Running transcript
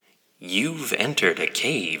You've entered a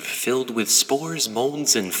cave filled with spores,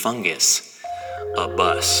 molds, and fungus. A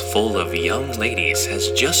bus full of young ladies has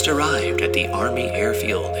just arrived at the Army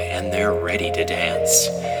airfield and they're ready to dance.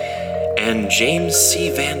 And James C.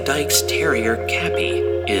 Van Dyke's terrier Cappy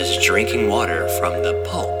is drinking water from the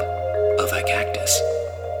pulp of a cactus.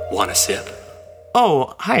 Want a sip?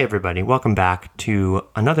 Oh, hi everybody. Welcome back to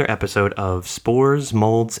another episode of Spores,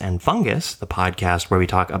 Molds, and Fungus, the podcast where we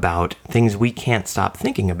talk about things we can't stop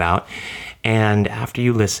thinking about. And after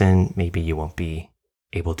you listen, maybe you won't be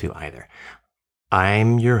able to either.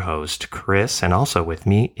 I'm your host, Chris, and also with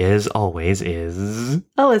me, as always, is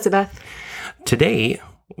Elizabeth. Today,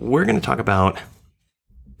 we're going to talk about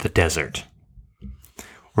the desert.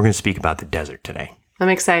 We're going to speak about the desert today. I'm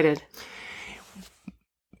excited.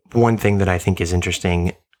 One thing that I think is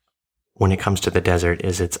interesting when it comes to the desert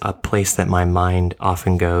is it's a place that my mind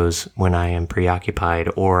often goes when I am preoccupied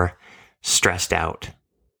or stressed out.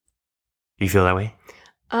 Do you feel that way?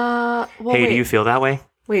 Wait. Do you feel that way?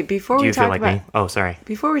 Wait, before Do we you talk feel like about me? Oh, sorry.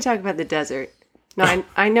 before we talk about the desert. No,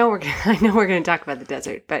 I know we're going to talk about the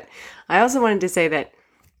desert, but I also wanted to say that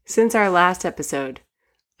since our last episode,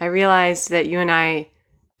 I realized that you and I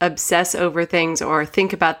obsess over things or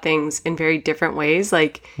think about things in very different ways.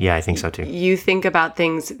 Like, yeah, I think so too. You think about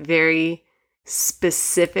things very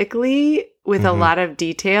specifically with a lot of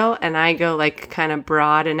detail, and I go like kind of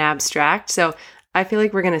broad and abstract. So I feel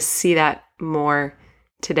like we're going to see that more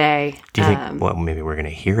today. Do you think, well, maybe we're going to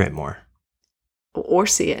hear it more? Or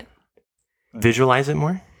see it. Visualize it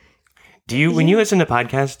more? Do you, when you listen to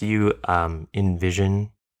podcasts, do you envision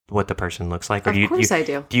what the person looks like? Or Of course I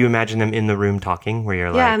do. Do you imagine them in the room talking where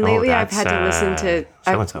you're like, and lately oh, I've had to listen to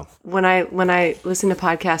so-and-so. When I listen to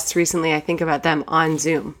podcasts recently, I think about them on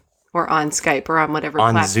Zoom or on Skype or on whatever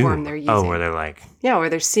On platform Zoom. they're using. Oh, where they're like, where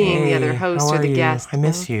they're seeing the other host how or the are guest. you? I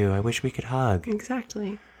miss you. I wish we could hug.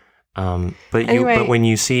 Exactly. But Anyway. when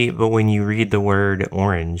you read the word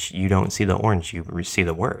orange, you don't see the orange, you see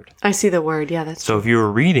the word. I see the word. Yeah, that's So if you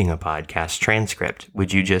were reading a podcast transcript,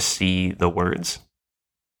 would you just see the words?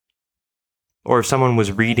 Or if someone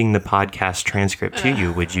was reading the podcast transcript to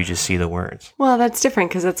you, would you just see the words? Well, that's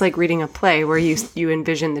different because it's like reading a play where you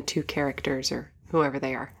envision the two characters or whoever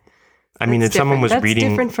they are. I mean, if That's someone was different. reading...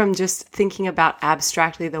 That's different from just thinking about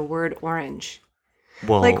abstractly the word orange.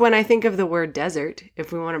 Well, Like when I think of the word desert,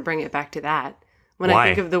 if we want to bring it back to that, when Why? I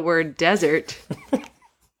think of the word desert,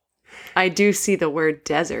 I do see the word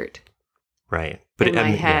desert right. in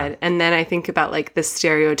my head. And then I think about like the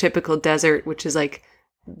stereotypical desert, which is like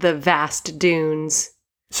the vast dunes.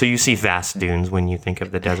 So you see vast dunes when you think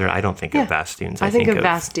of the desert. I don't think of vast dunes. I think of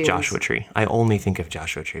vast dunes. Joshua Tree. I only think of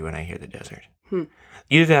Joshua Tree when I hear the desert.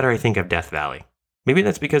 Either that or I think of Death Valley. Maybe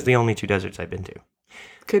that's because the only two deserts I've been to.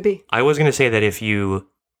 Could be. I was going to say that if you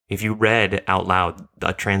read out loud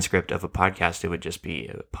a transcript of a podcast, it would just be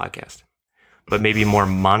a podcast. But maybe more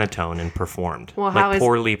monotone and performed. Well, like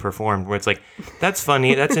poorly performed, where it's like, that's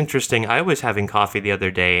funny, that's interesting. I was having coffee the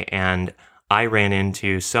other day and I ran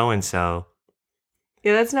into so-and-so.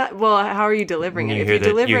 Yeah, that's not... Well, how are you delivering it? If you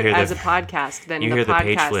deliver it as a podcast, then you hear the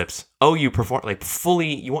page flips. Oh, you perform like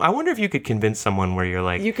fully... I wonder if you could convince someone where you're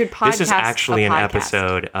like... You could podcast this is actually an podcast.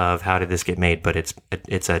 episode of How Did This Get Made, but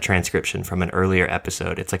it's a transcription from an earlier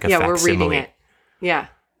episode. It's like a Yeah, facsimile. we're reading it. Yeah.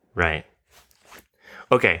 Right.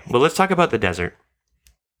 Okay, well, let's talk about the desert.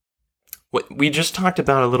 We just talked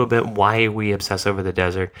about a little bit why we obsess over the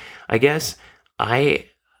desert. I guess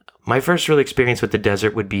my first real experience with the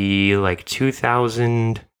desert would be like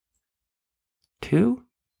 2002?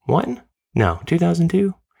 1? No,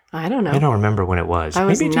 2002? I don't know. I don't remember when it was. I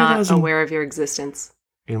was Maybe not 2000 aware of your existence.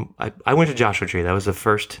 I went to Joshua Tree. That was the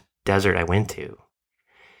first desert I went to.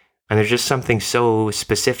 And there's just something so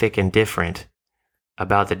specific and different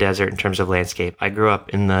about the desert in terms of landscape. I grew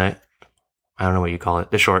up in the, I don't know what you call it,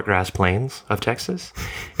 the short grass plains of Texas.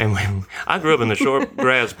 And when I grew up in the short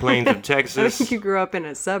grass plains of I Texas. think you grew up in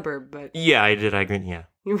a suburb, but... Yeah, I did. Yeah.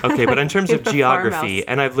 Okay, but in terms of a geography, farmhouse.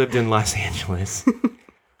 and I've lived in Los Angeles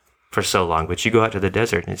for so long, but you go out to the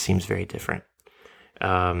desert and it seems very different.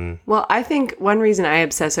 Well, I think one reason I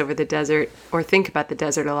obsess over the desert or think about the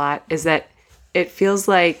desert a lot is that it feels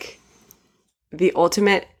like the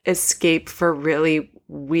ultimate escape for really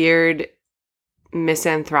weird,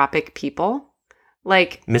 misanthropic people.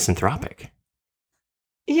 Like... Misanthropic?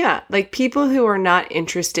 Yeah, like people who are not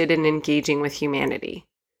interested in engaging with humanity.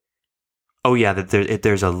 Oh, yeah, that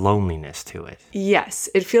there's a loneliness to it. Yes,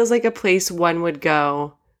 it feels like a place one would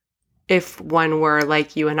go if one were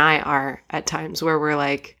like you and I are at times, where we're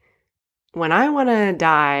like, when I want to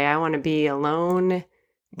die, I want to be alone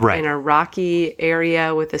in a rocky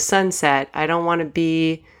area with a sunset. I don't want to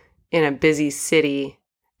be in a busy city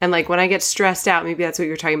And like when I get stressed out, maybe that's what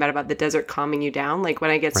you're talking about the desert calming you down. Like when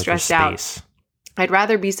I get stressed out, I'd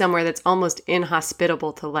rather be somewhere that's almost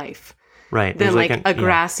inhospitable to life. Right. Than like a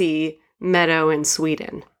grassy meadow in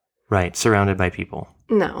Sweden. Right. Surrounded by people.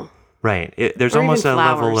 No. Right. There's almost a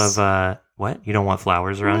level of, what? You don't want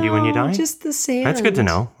flowers around you when you die? Just the sand. That's good to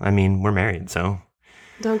know. I mean, we're married, so.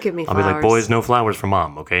 Don't give me flowers. I'll be like, boys, no flowers for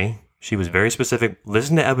mom, okay? She was very specific.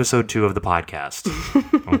 Listen to episode 2 of the podcast,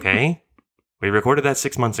 okay? We recorded that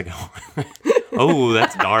 6 months ago. Oh,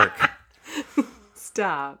 that's dark.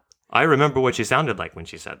 Stop. I remember what she sounded like when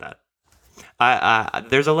she said that.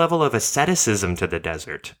 There's a level of asceticism to the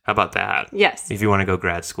desert. How about that? Yes. If you want to go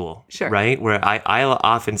grad school. Sure. Right? Where I'll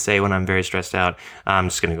often say when I'm very stressed out, I'm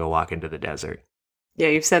just going to go walk into the desert. Yeah,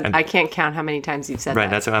 you've said, I can't count how many times you've said that. Right,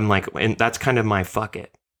 that's what I'm like, and that's kind of my fuck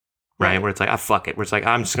it. Right? Where it's like, fuck it. Where it's like,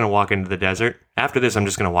 I'm just going to walk into the desert. After this, I'm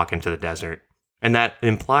just going to walk into the desert. And that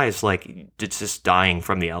implies like it's just dying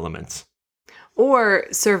from the elements. Or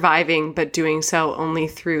surviving, but doing so only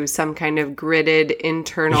through some kind of gridded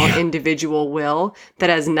internal individual will that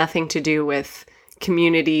has nothing to do with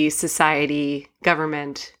community, society,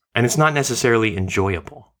 government. And it's not necessarily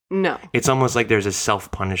enjoyable. No. It's almost like there's a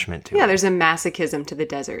self-punishment to it. Yeah, there's a masochism to the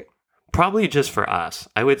desert. Probably just for us.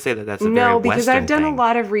 I would say that that's a very No, because Western I've done thing. a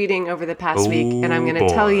lot of reading over the past week, and I'm going to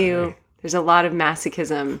tell you there's a lot of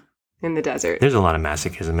masochism in the desert. There's a lot of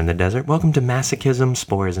masochism in the desert. Welcome to Masochism,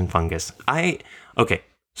 Spores, and Fungus. Okay,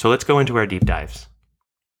 so let's go into our deep dives.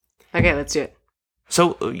 Okay, let's do it.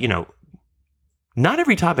 So, not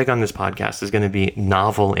every topic on this podcast is going to be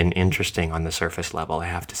novel and interesting on the surface level, I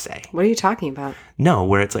have to say. What are you talking about? No,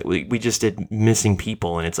 where it's like we just did missing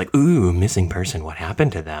people, and it's like, ooh, missing person, what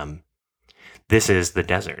happened to them? This is the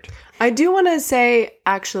desert. I do want to say,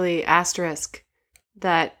 actually, asterisk,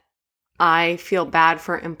 that I feel bad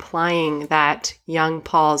for implying that young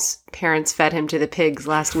Paul's parents fed him to the pigs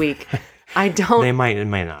last week. I don't. They might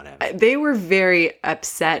not have. They were very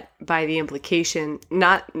upset by the implication,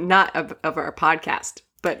 not of our podcast,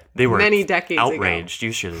 but they were many decades outraged. ago.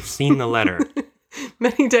 You should have seen the letter.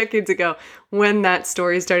 Many decades ago, when that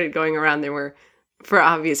story started going around, they were, for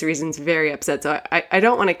obvious reasons, very upset. So I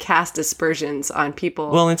don't want to cast aspersions on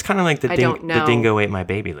people. Well, it's kind of like the dingo ate my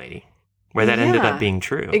baby lady, where that ended up being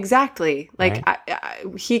true. Exactly. Like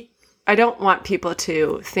right? I don't want people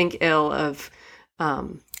to think ill of.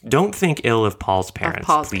 Don't think ill of Paul's parents. Of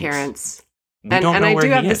Paul's please. parents. We don't know and I where do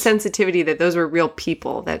have he the is. sensitivity that those were real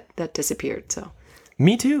people that disappeared. So.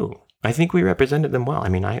 Me too. I think we represented them well. I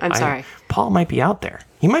mean, I'm sorry. Paul might be out there.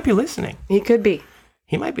 He might be listening. He could be.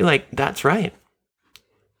 He might be like, that's right.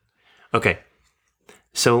 Okay.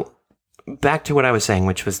 So back to what I was saying,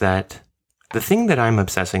 which was that the thing that I'm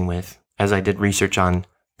obsessing with as I did research on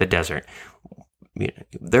the desert,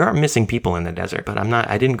 there are missing people in the desert, but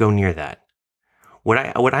I didn't go near that.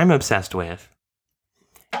 What I'm obsessed with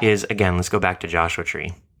is, again, let's go back to Joshua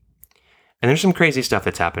Tree. And there's some crazy stuff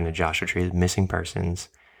that's happened to Joshua Tree, missing persons.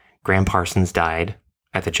 Graham Parsons died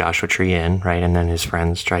at the Joshua Tree Inn, right? And then his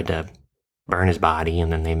friends tried to burn his body,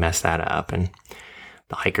 and then they messed that up, and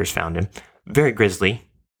the hikers found him. Very grisly.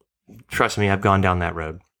 Trust me, I've gone down that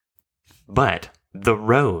road. But the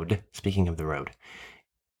road, speaking of the road,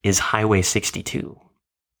 is Highway 62.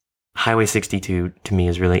 Highway 62 to me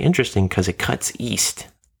is really interesting because it cuts east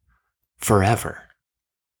forever.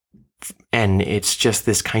 And it's just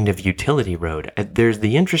this kind of utility road. There's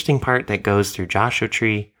the interesting part that goes through Joshua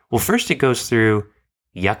Tree. Well, first it goes through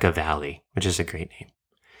Yucca Valley, which is a great name.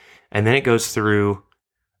 And then it goes through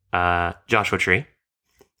Joshua Tree.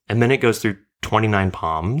 And then it goes through 29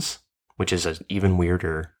 Palms, which is an even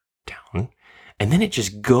weirder town. And then it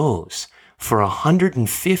just goes for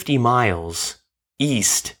 150 miles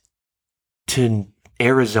east to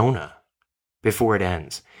Arizona before it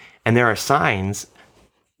ends. And there are signs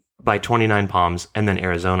by 29 Palms and then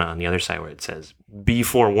Arizona on the other side where it says, be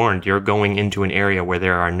forewarned, you're going into an area where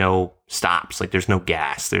there are no stops. Like there's no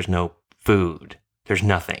gas, there's no food, there's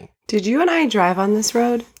nothing. Did you and I drive on this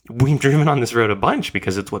road? We've driven on this road a bunch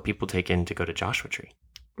because it's what people take in to go to Joshua Tree.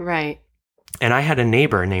 Right. And I had a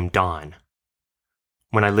neighbor named Dawn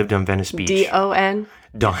when I lived on Venice Beach. D-O-N?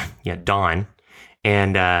 Dawn. Yeah, Dawn.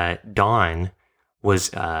 And Dawn was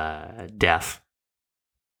deaf.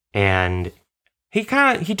 And he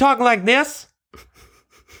talked like this.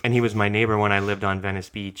 And he was my neighbor when I lived on Venice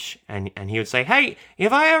Beach. And he would say, hey,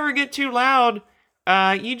 if I ever get too loud,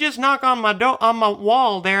 you just knock on my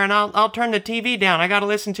wall there and I'll turn the TV down. I got to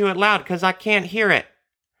listen to it loud because I can't hear it.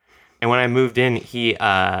 And when I moved in, he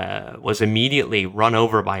was immediately run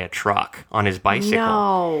over by a truck on his bicycle.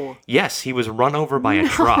 No. Yes, he was run over by a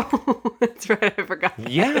truck. That's right, I forgot.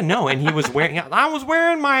 Yeah, no, and I was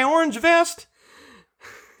wearing my orange vest.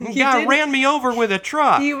 guy ran me over with a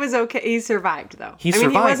truck. He was okay. He survived, though. He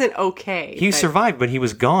survived. He wasn't okay. He survived, but he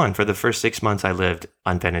was gone for the first 6 months I lived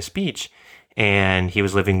on Venice Beach, and he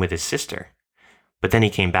was living with his sister. But then he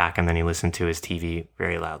came back, and then he listened to his TV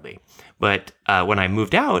very loudly. But when I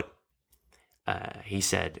moved out, he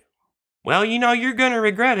said, well, you're going to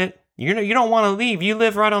regret it. You don't want to leave. You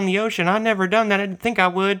live right on the ocean. I've never done that. I didn't think I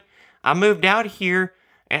would. I moved out here,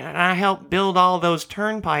 and I helped build all those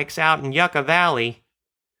turnpikes out in Yucca Valley.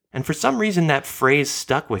 And for some reason, that phrase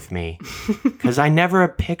stuck with me, because I never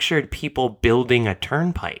pictured people building a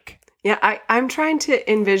turnpike. Yeah, I'm trying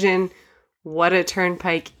to envision what a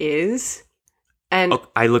turnpike is. And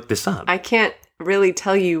I looked this up. I can't really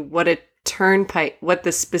tell you what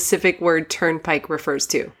the specific word turnpike refers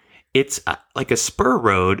to. It's like a spur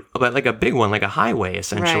road, but like a big one, like a highway,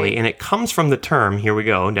 essentially. Right. And it comes from the term, here we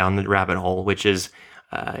go, down the rabbit hole, which is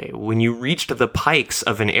when you reached the pikes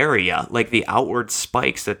of an area, like the outward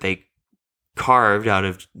spikes that they carved out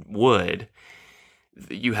of wood,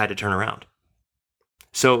 you had to turn around.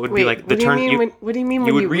 So it would be like the turn. What do you mean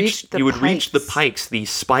when you reached the pikes? You would reach the pikes, the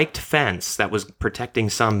spiked fence that was protecting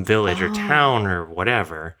some village or town or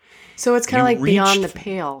whatever. So it's kind of like beyond the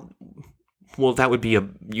pale. Well, that would be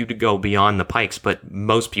you'd go beyond the pikes, but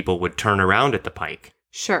most people would turn around at the pike.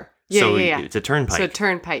 Sure. Yeah, so yeah. It's a turnpike. So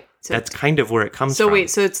turnpike. So that's kind of where it comes from. So wait,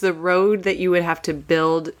 so it's the road that you would have to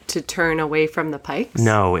build to turn away from the pikes?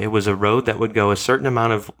 No, it was a road that would go a certain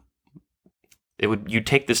amount of... You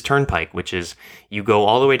take this turnpike, which is you go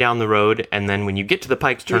all the way down the road, and then when you get to the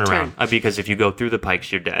pikes, turn around. Because if you go through the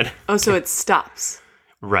pikes, you're dead. Oh, so it stops.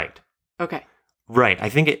 Right. Okay. Right. I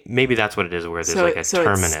think maybe that's what it is, where there's like a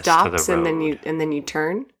terminus it stops to the road. and then you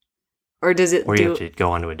turn? Or does it Or you have to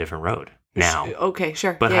go onto a different road now. Okay,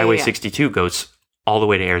 sure. But Highway 62 goes all the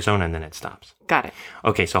way to Arizona, and then it stops. Got it.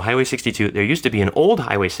 Okay, so Highway 62, there used to be an old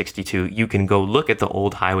Highway 62. You can go look at the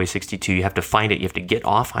old Highway 62. You have to find it. You have to get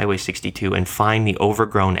off Highway 62 and find the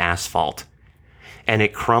overgrown asphalt. And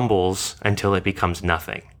it crumbles until it becomes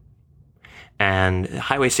nothing. And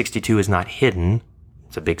Highway 62 is not hidden.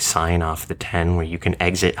 It's a big sign off the 10 where you can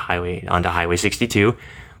exit onto Highway 62.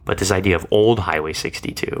 But this idea of old Highway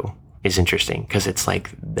 62 is interesting because it's like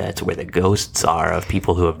that's where the ghosts are of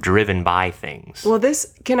people who have driven by things. Well,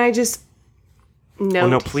 can I just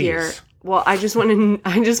note here? Well, I just want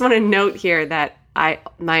to note here that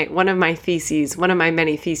one of my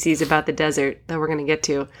many theses about the desert that we're going to get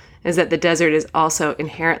to is that the desert is also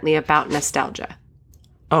inherently about nostalgia.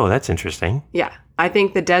 Oh, that's interesting. Yeah, I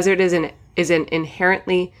think the desert is an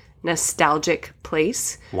inherently nostalgic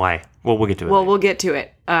place. Why? Well, we'll get to it. Well, we'll get to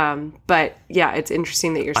it. But yeah, it's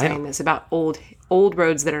interesting that you're saying this about old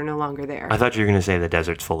roads that are no longer there. I thought you were going to say the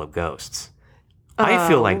desert's full of ghosts. I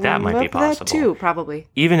feel like that might be possible. That too, probably.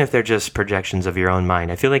 Even if they're just projections of your own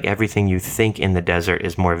mind. I feel like everything you think in the desert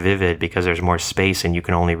is more vivid because there's more space and you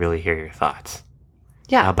can only really hear your thoughts.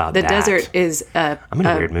 Yeah, how about the that? desert is I'm in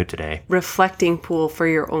a weird mood today. Reflecting pool for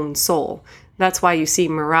your own soul. That's why you see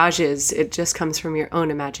mirages. It just comes from your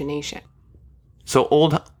own imagination. So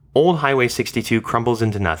old Highway 62 crumbles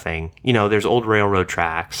into nothing. There's old railroad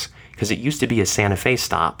tracks because it used to be a Santa Fe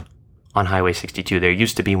stop on Highway 62. There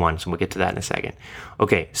used to be one, so we'll get to that in a second.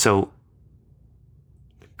 Okay, so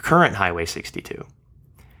current Highway 62.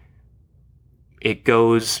 It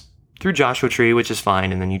goes through Joshua Tree, which is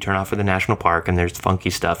fine, and then you turn off for the national park, and there's funky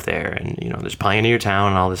stuff there, and there's Pioneer Town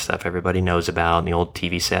and all this stuff everybody knows about, and the old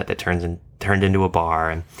TV set that turned into a bar,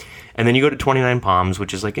 and then you go to 29 Palms,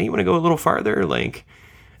 which is like, hey, you want to go a little farther, like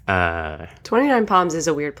 29 Palms is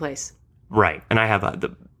a weird place, right? And I have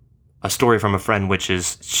a story from a friend, which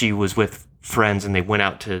is she was with friends and they went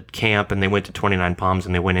out to camp and they went to 29 Palms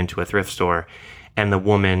and they went into a thrift store, and the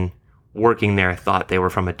woman working there thought they were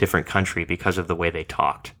from a different country because of the way they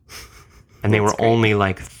talked. And they were only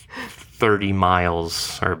like 30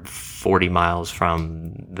 miles or 40 miles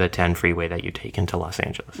from the 10 freeway that you take into Los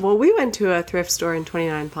Angeles. Well, we went to a thrift store in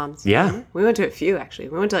 29 Palms. Yeah. We went to a few, actually.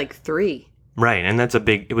 We went to like 3. Right. And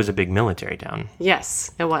it was a big military town. Yes,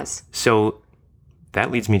 it was. So that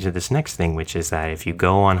leads me to this next thing, which is that if you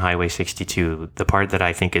go on Highway 62, the part that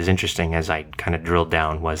I think is interesting as I kind of drilled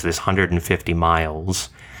down was this 150 miles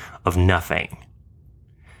of nothing.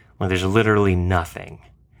 Well, there's literally nothing.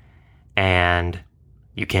 And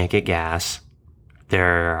you can't get gas.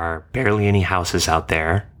 There are barely any houses out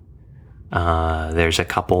there. There's a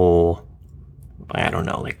couple, I don't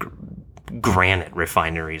know, like granite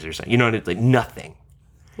refineries or something. Like nothing.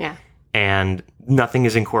 Yeah. And nothing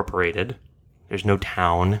is incorporated. There's no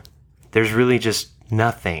town. There's really just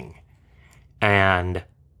nothing. And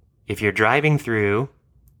if you're driving through,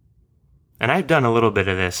 and I've done a little bit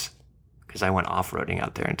of this because I went off-roading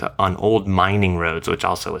out there on old mining roads, which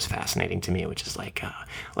also was fascinating to me, which is like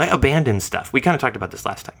abandoned stuff. We kind of talked about this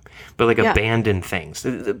last time, but like abandoned things.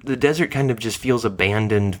 The desert kind of just feels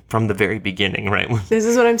abandoned from the very beginning, right? This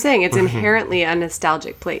is what I'm saying. It's inherently a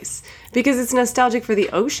nostalgic place because it's nostalgic for the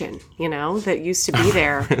ocean, that used to be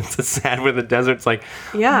there. It's sad where the desert's like,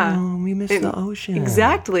 oh, we miss the ocean.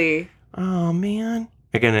 Exactly. Oh, man.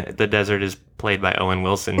 Again, the desert is played by Owen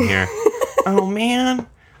Wilson here. Oh, man.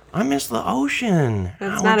 I miss the ocean.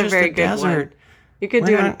 That's not a very good desert. One. You could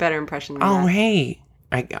do a better impression than that. Oh, hey.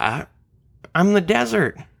 I'm the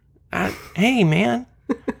desert. Hey, man.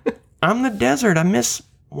 I'm the desert. I miss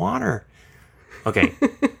water. Okay.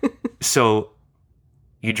 So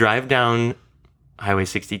you drive down Highway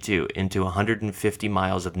 62 into 150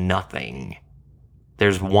 miles of nothing.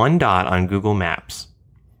 There's one dot on Google Maps,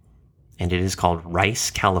 and it is called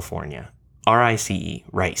Rice, California. R-I-C-E,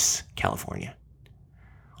 Rice, California.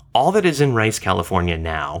 All that is in Rice, California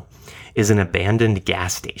now is an abandoned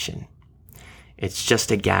gas station. It's just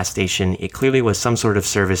a gas station. It clearly was some sort of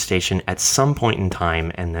service station at some point in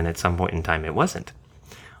time, and then at some point in time it wasn't.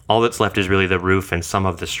 All that's left is really the roof and some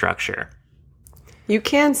of the structure. You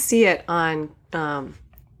can see it on,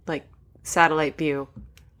 satellite view.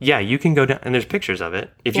 Yeah, you can go down, and there's pictures of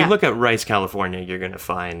it. If you look at Rice, California, you're going to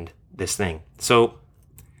find this thing. So,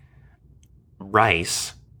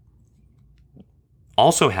 Rice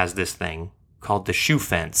also has this thing called the shoe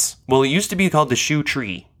fence. Well, it used to be called the shoe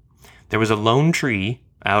tree. There was a lone tree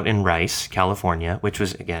out in Rice, California, which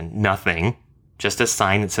was, again, nothing. Just a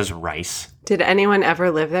sign that says Rice. Did anyone ever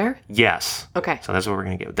live there? Yes. Okay. So that's what we're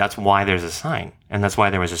going to get. That's why there's a sign. And that's why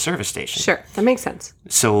there was a service station. Sure. That makes sense.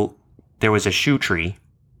 So there was a shoe tree,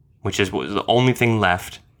 which was the only thing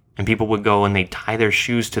left. And people would go and they'd tie their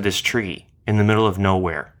shoes to this tree in the middle of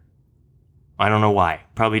nowhere. I don't know why.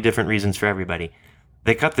 Probably different reasons for everybody.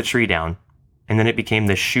 They cut the tree down, and then it became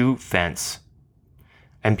the shoe fence.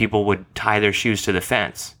 And people would tie their shoes to the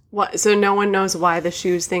fence. What? So no one knows why the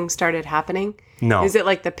shoes thing started happening? No. Is it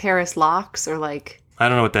like the Paris locks or like... I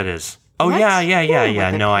don't know what that is. Oh, what?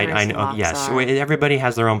 Yeah. No, I know. Yes. Are. Everybody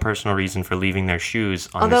has their own personal reason for leaving their shoes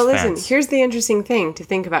on this fence. Although, listen, here's the interesting thing to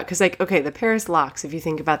think about. Because, the Paris locks, if you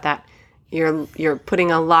think about that, you're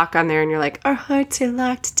putting a lock on there and you're like, our hearts are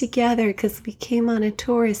locked together because we came on a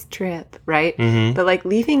tourist trip, right? Mm-hmm. But,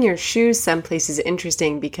 leaving your shoes someplace is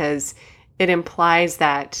interesting because it implies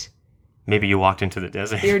that... Maybe you walked into the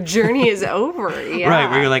desert. Your journey is over, yeah. Right,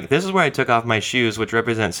 where you're like, this is where I took off my shoes, which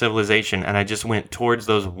represent civilization, and I just went towards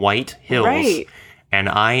those white hills. Right. And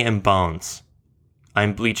I am bones.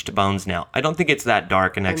 I'm bleached bones now. I don't think it's that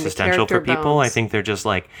dark and existential for people. Bones. I think they're just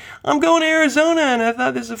like, I'm going to Arizona, and I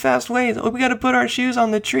thought this is a fast way. Oh, we got to put our shoes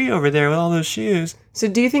on the tree over there with all those shoes. So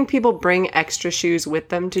do you think people bring extra shoes with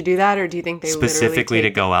them to do that, or do you think they specifically to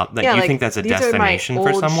go out? You think that's a destination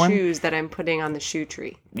for someone? These are my old shoes that I'm putting on the shoe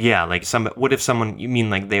tree. Yeah, what if someone? You mean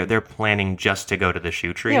like they're planning just to go to the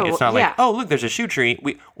shoe tree? It's not like, oh, look, there's a shoe tree.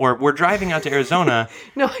 We're driving out to Arizona.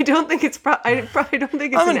 No, I don't think it's. I don't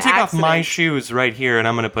think it's. I'm going to take off my shoes right here, and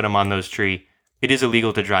I'm going to put them on those tree. It is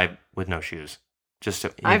illegal to drive with no shoes. Just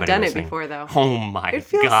to I've done listening. It before, though. Oh my god! It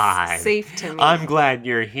feels safe to me. I'm glad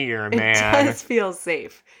you're here, man. It does feel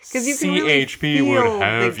safe because you can really feel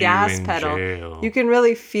the gas pedal. Jail. You can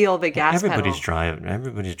really feel the gas pedal.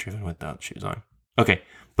 Everybody's driven without shoes on. Okay,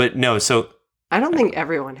 but no. So I don't think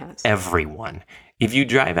everyone has. Everyone. If you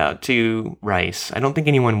drive out to Rice, I don't think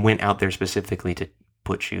anyone went out there specifically to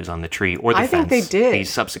put shoes on the tree or the fence. I think they did. The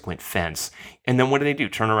subsequent fence. And then what do?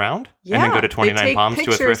 Turn around? Yeah. And then go to 29 Palms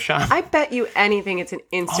pictures. To a thrift shop? I bet you anything it's an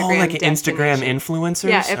Instagram like Instagram influencers?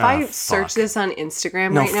 Yeah, if I search this on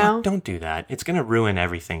Instagram right now. Don't do that. It's going to ruin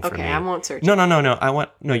everything for me. Okay, I won't search No.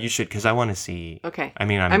 No, you should because I want to see. Okay. I'm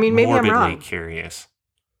maybe morbidly I'm wrong. Curious.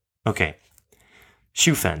 Okay.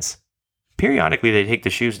 Shoe fence. Periodically, they take the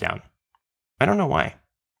shoes down. I don't know why.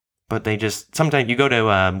 But they just, sometimes you go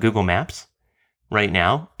to Google Maps right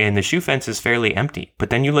now, and the shoe fence is fairly empty. But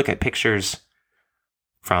then you look at pictures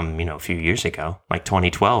from, a few years ago, like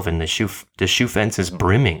 2012, and the shoe fence is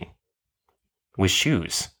brimming with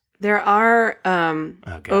shoes. There are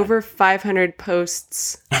over 500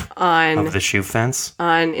 posts on... of the shoe fence?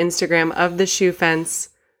 On Instagram of the shoe fence.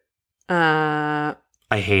 I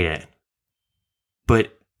hate it.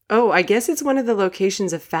 But... Oh, I guess it's one of the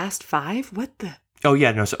locations of Fast Five? What the... Oh,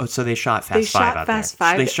 yeah, no, so they shot Fast Five out there.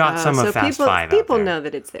 Five. They shot some of Fast Five out there. People know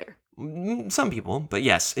that it's there. Some people, but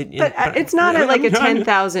yes. But it's not like a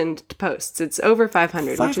 10,000 posts. It's over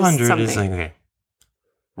 500, 500 which is something. Is like, okay.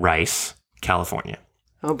 Rice, California.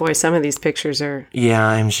 Oh, boy, some of these pictures are... Yeah,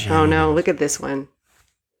 I'm sure. Oh, no, look at this one.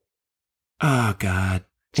 Oh, God.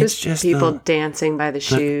 Just people dancing by the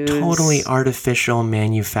shoes. The totally artificial,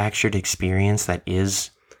 manufactured experience that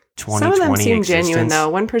is 2020 Some of them seem existence. genuine, though.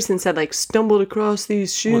 One person said, like, stumbled across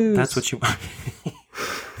these shoes. Well, that's what you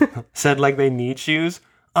said, like they need shoes.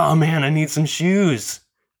 Oh man, I need some shoes.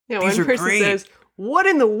 Yeah, These one are person great. says, "What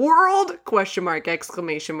in the world?" Question mark,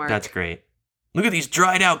 exclamation mark. That's great. Look at these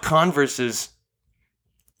dried out Converses.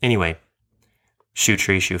 Anyway, shoe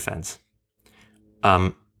tree, shoe fence.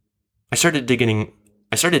 I started digging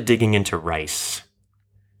into rice,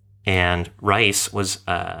 and rice was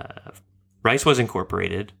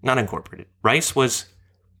incorporated. Not incorporated. Rice was,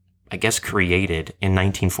 I guess, created in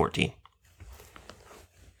 1914.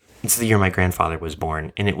 It's the year my grandfather was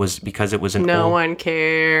born, and it was because it was an No old... one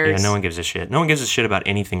cares. Yeah, no one gives a shit. No one gives a shit about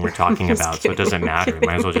anything we're talking about, so it doesn't matter. We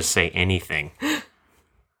might as well just say anything.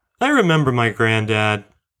 I remember my granddad.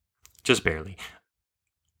 Just barely.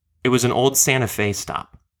 It was an old Santa Fe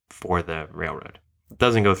stop for the railroad. It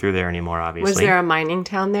doesn't go through there anymore, obviously. Was there a mining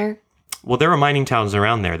town there? Well, there are mining towns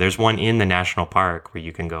around there. There's one in the national park where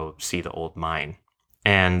you can go see the old mine.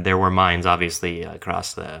 And there were mines, obviously,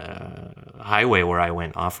 across the highway where I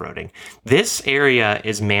went off-roading. This area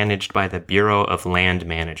is managed by the Bureau of Land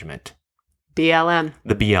Management. BLM.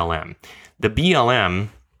 The BLM. The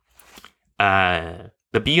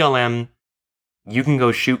BLM, you can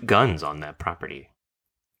go shoot guns on that property.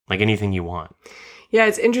 Like anything you want. Yeah,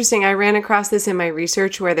 it's interesting. I ran across this in my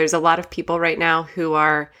research where there's a lot of people right now who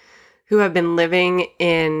have been living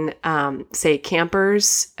in, say,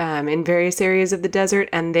 campers in various areas of the desert,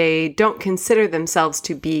 and they don't consider themselves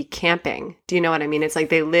to be camping. Do you know what I mean? It's like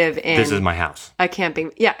they live in... This is my house. A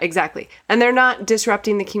camping... Yeah, exactly. And they're not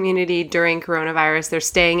disrupting the community during coronavirus. They're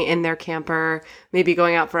staying in their camper, maybe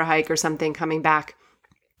going out for a hike or something, coming back.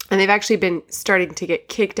 And they've actually been starting to get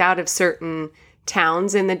kicked out of certain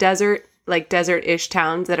towns in the desert, like desert-ish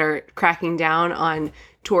towns that are cracking down on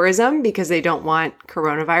tourism because they don't want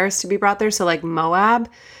coronavirus to be brought there. So like Moab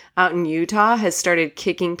out in Utah has started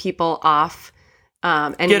kicking people off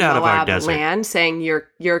any Get out of our Moab desert. land, saying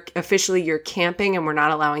you're officially camping and we're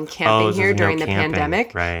not allowing camping here during the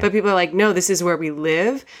pandemic. Right. But people are like, no, this is where we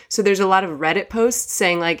live. So there's a lot of Reddit posts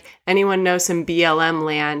saying like, anyone knows some BLM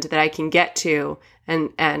land that I can get to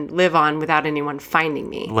and live on without anyone finding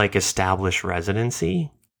me. Like established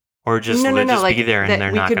residency? Or just, No, just like be there and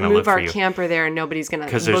they're not going to live for we could move you? our camper there and nobody's going to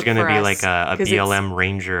look for us. Because there's going to be like a BLM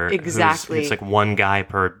ranger. Exactly. It's like one guy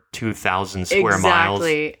per 2,000 square miles.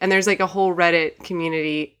 Exactly. And there's like a whole Reddit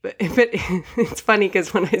community. But it's funny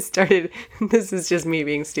because when I started, this is just me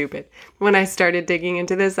being stupid. When I started digging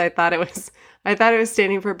into this, I thought it was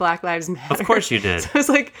standing for Black Lives Matter. Of course you did. So I was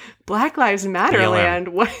like, Black Lives Matter BLM. land?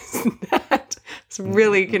 What is that? I was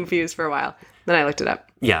really confused for a while. Then I looked it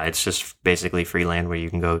up. Yeah, it's just basically free land where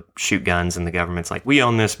you can go shoot guns and the government's like, we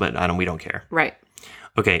own this, but we don't care. Right.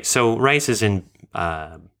 Okay, so rice is in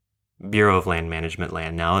Bureau of Land Management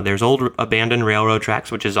land now. There's old abandoned railroad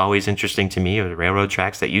tracks, which is always interesting to me. Railroad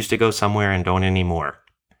tracks that used to go somewhere and don't anymore.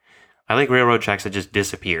 I like railroad tracks that just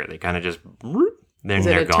disappear. They kind of just, then Is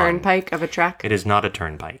they're it a gone. turnpike of a track? It is not a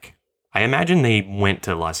turnpike. I imagine they went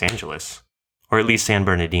to Los Angeles, or at least San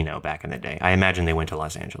Bernardino back in the day. I imagine they went to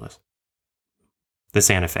Los Angeles. The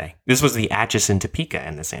Santa Fe. This was the Atchison, Topeka,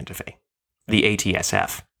 and the Santa Fe. The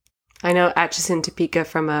ATSF. I know Atchison, Topeka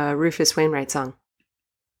from a Rufus Wainwright song.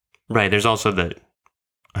 Right, there's also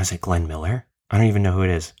is it Glenn Miller? I don't even know who it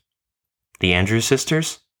is. The Andrews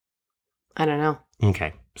Sisters? I don't know.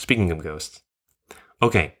 Okay, speaking of ghosts.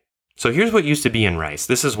 Okay, so here's what used to be in rice.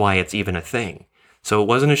 This is why it's even a thing. So it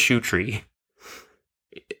wasn't a shoe tree.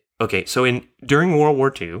 Okay, so during World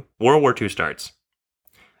War II starts.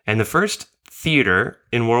 And the first theater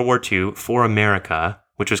in World War II for America,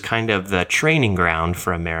 which was kind of the training ground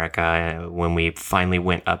for America when we finally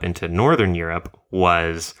went up into Northern Europe,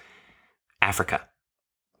 was Africa.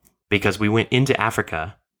 Because we went into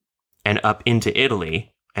Africa and up into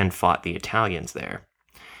Italy and fought the Italians there.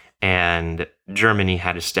 And Germany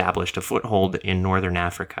had established a foothold in Northern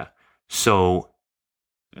Africa. So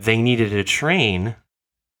they needed to train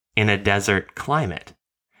in a desert climate.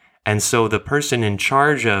 And so the person in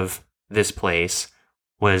charge of this place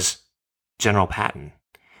was General Patton.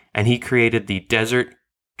 And he created the Desert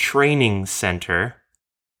Training Center,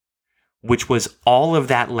 which was all of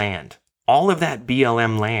that land. All of that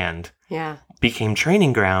BLM land became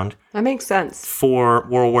training ground. That makes sense. For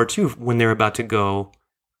World War II when they were about to go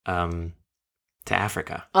to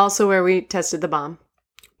Africa. Also where we tested the bomb.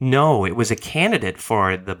 No, it was a candidate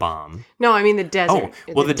for the bomb. No, I mean the desert.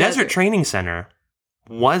 Oh, well, the Desert Training Center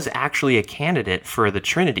was actually a candidate for the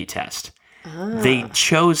Trinity test. They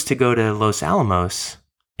chose to go to Los Alamos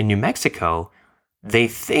in New Mexico, they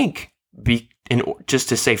think, just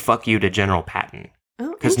to say fuck you to General Patton.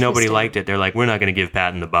 Because nobody liked it. They're like, we're not going to give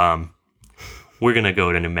Patton the bomb. We're going to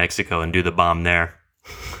go to New Mexico and do the bomb there.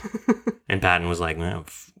 And Patton was like, no,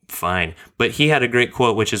 fine. But he had a great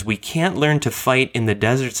quote, which is, we can't learn to fight in the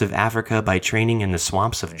deserts of Africa by training in the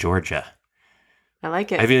swamps of Georgia. I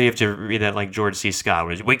like it. I feel you have to read that like George C. Scott.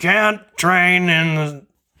 Which, we can't train in the...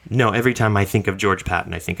 No, every time I think of George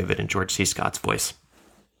Patton, I think of it in George C. Scott's voice.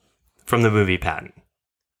 From the movie Patton.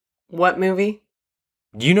 What movie?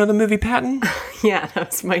 Do you know the movie Patton? Yeah,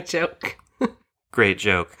 that was my joke. Great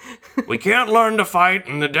joke. We can't learn to fight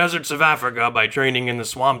in the deserts of Africa by training in the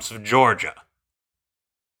swamps of Georgia.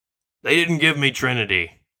 They didn't give me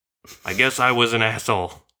Trinity. I guess I was an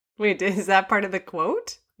asshole. Wait, is that part of the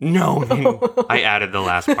quote? No, I added the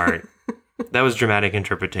last part. That was dramatic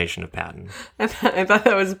interpretation of Patton. I thought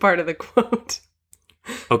that was part of the quote.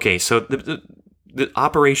 Okay, so the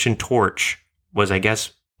Operation Torch was, I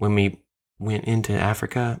guess, when we went into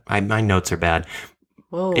Africa. My notes are bad.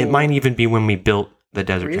 Whoa. It might even be when we built the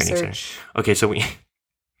Desert Training Center. Research. Okay, so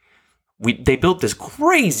they built this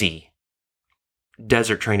crazy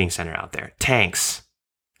desert training center out there. Tanks,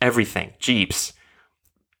 everything, jeeps,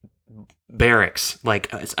 barracks,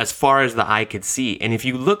 like as far as the eye could see. And if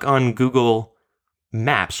you look on Google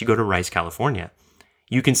Maps, you go to Rice, California,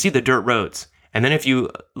 you can see the dirt roads. And then if you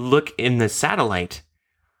look in the satellite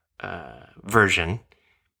version,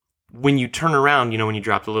 when you turn around, when you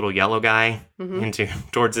drop the little yellow guy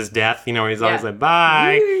towards his death, where he's always like,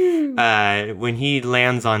 bye. When he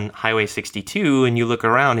lands on Highway 62 and you look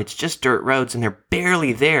around, it's just dirt roads and they're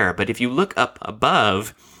barely there. But if you look up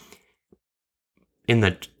above in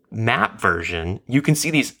the map version, you can see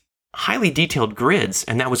these highly detailed grids.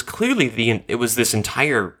 And that was clearly it was this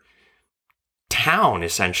entire town,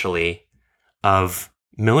 essentially, of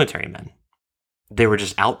military men. They were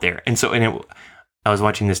just out there. And so, I was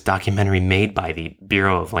watching this documentary made by the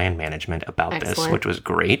Bureau of Land Management about this, which was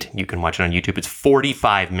great. You can watch it on YouTube. It's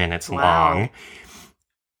 45 minutes long.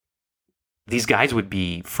 These guys would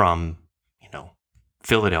be from,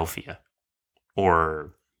 Philadelphia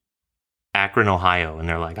or Akron, Ohio, and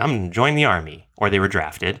they're like, I'm going to join the Army. Or they were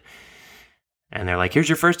drafted. And they're like, here's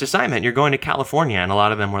your first assignment. You're going to California. And a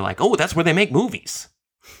lot of them were like, oh, that's where they make movies.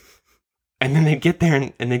 And then they'd get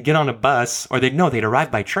there and they'd get on a bus, or they'd arrive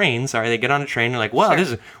by train. Sorry, they'd get on a train and they're like, wow,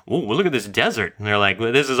 look at this desert. And they're like,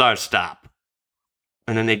 well, this is our stop.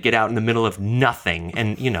 And then they'd get out in the middle of nothing.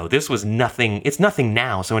 And, this was nothing. It's nothing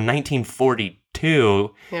now. So in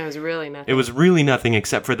 1942... Yeah, it was really nothing. It was really nothing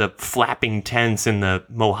except for the flapping tents and the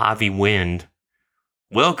Mojave wind.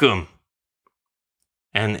 Welcome.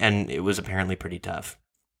 And it was apparently pretty tough.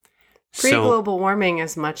 Pre-global warming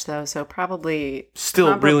as much, though, so probably still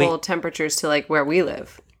comparable temperatures to, like, where we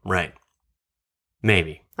live. Right.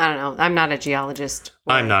 Maybe. I don't know. I'm not a geologist.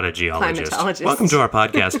 I'm not a geologist. Climatologist. Welcome to our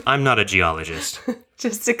podcast. I'm not a geologist.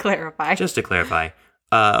 Just to clarify.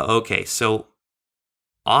 Okay, so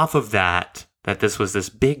off of that this was this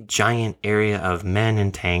big, giant area of men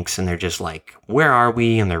in tanks, and they're just like, where are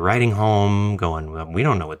we? And they're riding home, going, well, we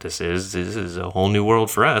don't know what this is. This is a whole new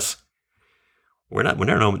world for us. They're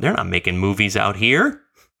not making movies out here.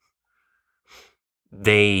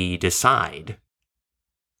 They decide,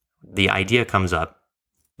 the idea comes up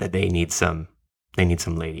that they need some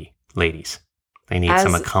ladies. They need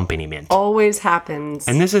some accompaniment. Always happens.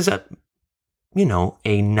 And this is a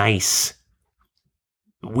nice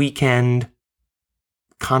weekend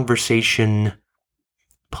conversation,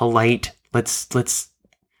 polite. Let's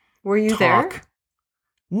Were you talk.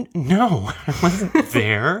 There? No, I wasn't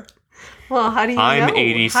there. Well, how do you know? I'm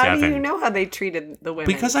 87. How do you know how they treated the women?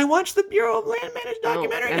 Because I watched the Bureau of Land Management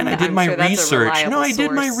documentary and I did my research. No, I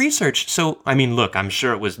did my research. So, I mean, look, I'm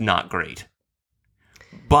sure it was not great.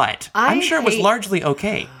 But I'm sure it was largely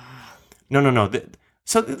okay. No.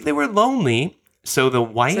 So they were lonely. So the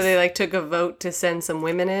wife... So they took a vote to send some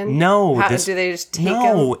women in? No. Do they just take them?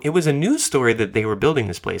 No, it was a news story that they were building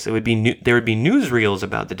this place. There would be newsreels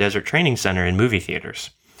about the Desert Training Center in movie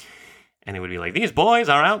theaters. And it would be like, these boys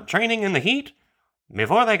are out training in the heat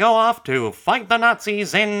before they go off to fight the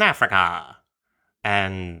Nazis in Africa.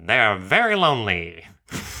 And they're very lonely.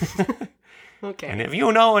 Okay. And if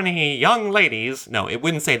you know any young ladies... No, it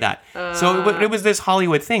wouldn't say that. So it was this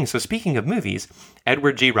Hollywood thing. So speaking of movies,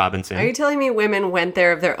 Edward G. Robinson... Are you telling me women went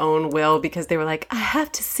there of their own will because they were like, I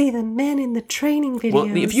have to see the men in the training videos?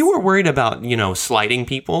 Well, if you were worried about, slighting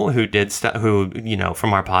people who did stuff,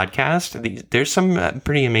 from our podcast, there's some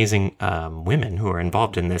pretty amazing women who are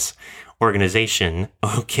involved in this organization.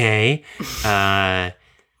 Okay.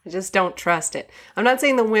 I just don't trust it. I'm not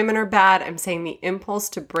saying the women are bad. I'm saying the impulse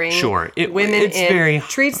to bring women it's in very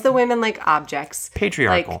treats the women like objects.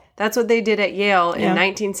 patriarchal. Like, that's what they did at Yale in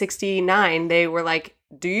 1969. They were like,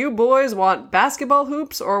 do you boys want basketball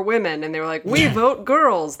hoops or women? And they were like, we vote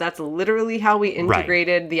girls. That's literally how we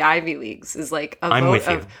integrated the Ivy Leagues, is like a vote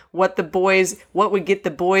of what would get the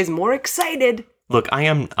boys more excited. Look, I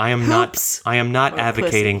am Hoops. not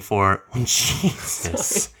advocating for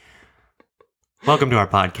Jesus. Welcome to our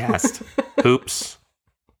podcast. Hoops.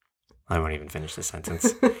 I won't even finish the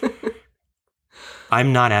sentence.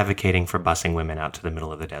 I'm not advocating for busing women out to the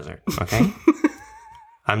middle of the desert, okay?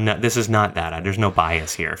 I'm not. This is not that. There's no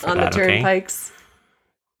bias here for on that, the turnpikes. Okay?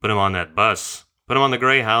 Put them on that bus. Put them on the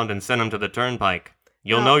Greyhound and send them to the turnpike.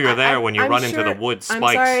 You'll know you're there when you run into the wood spikes.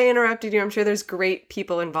 I'm sorry I interrupted you. I'm sure there's great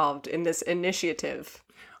people involved in this initiative.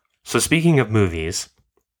 So speaking of movies,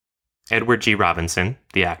 Edward G. Robinson,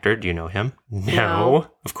 the actor, do you know him? No.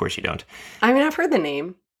 Of course you don't. I mean, I've heard the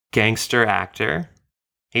name. Gangster actor.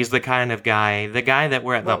 He's the kind of guy, that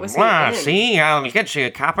we're at see, I'll get you a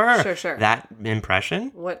copper. Sure. That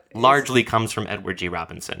impression largely comes from Edward G.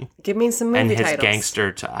 Robinson. Give me some movie titles. And his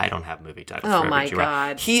gangster, I don't have movie titles for Edward my G.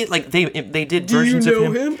 God. He, they did versions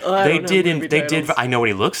of him. They did, I know what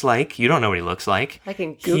he looks like. You don't know what he looks like. I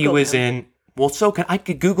can Google He was him. I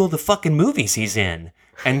could Google the fucking movies he's in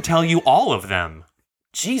and tell you all of them.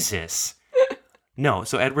 Jesus. No,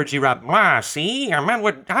 so Edward G. Robinson. See, I'm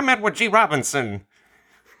Edward G. Robinson.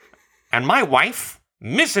 And my wife,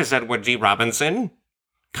 Mrs. Edward G. Robinson,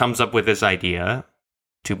 comes up with this idea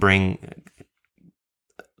to bring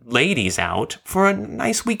ladies out for a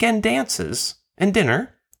nice weekend dances and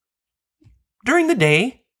dinner. During the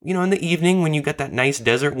day, in the evening when you get that nice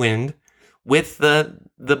desert wind with the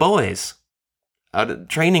boys out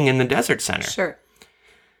training in the desert center. Sure.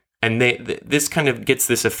 And this kind of gets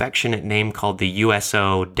this affectionate name called the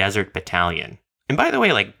USO Desert Battalion. And by the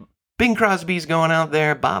way, Bing Crosby's going out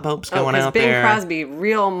there, Bob Hope's going out Bing there. Bing Crosby,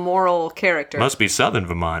 real moral character. Must be Southern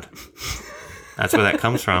Vermont. That's where that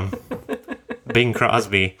comes from. Bing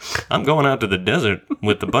Crosby. I'm going out to the desert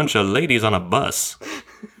with a bunch of ladies on a bus.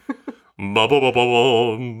 All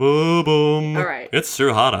right. It's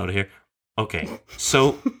sure hot out here. Okay,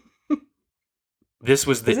 so this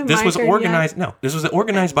was organized. No, this was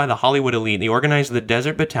organized by the Hollywood elite. They organized the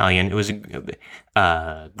Desert Battalion. It was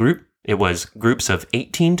a group. It was groups of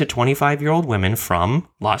 18 to 25-year-old women from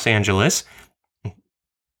Los Angeles,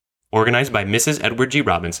 organized by Mrs. Edward G.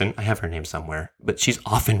 Robinson. I have her name somewhere, but she's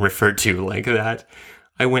often referred to like that.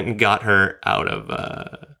 I went and got her out of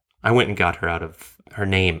her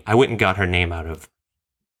name. I went and got her name out of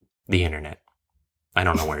the internet. I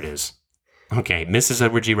don't know where it is. Okay, Mrs.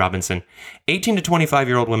 Edward G. Robinson. 18 to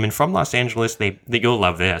 25-year-old women from Los Angeles. You'll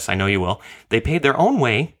love this. I know you will. They paid their own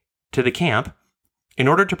way to the camp in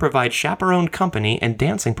order to provide chaperoned company and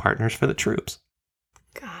dancing partners for the troops.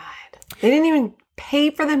 God. They didn't even pay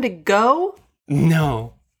for them to go?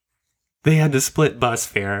 No. They had to split bus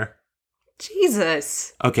fare.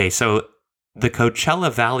 Jesus. Okay, so the Coachella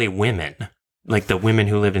Valley women, the women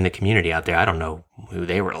who lived in the community out there, I don't know who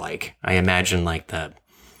they were like. I imagine the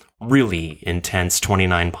really intense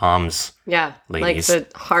 29 Palms ladies. The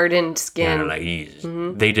hardened skin.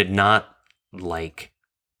 Yeah, They did not like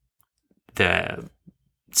the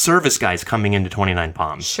service guys coming into 29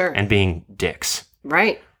 Palms and being dicks.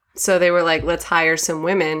 Right. So they were like, let's hire some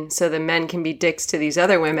women so the men can be dicks to these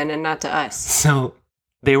other women and not to us. So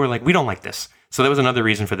they were like, we don't like this. So that was another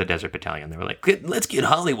reason for the Desert Battalion. They were like, let's get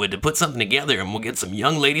Hollywood to put something together and we'll get some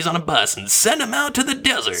young ladies on a bus and send them out to the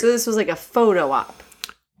desert. So this was like a photo op.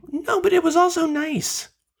 No, but it was also nice.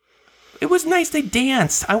 It was nice. They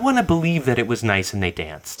danced. I want to believe that it was nice and they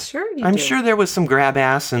danced. Sure I'm sure there was some grab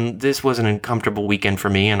ass and this was an uncomfortable weekend for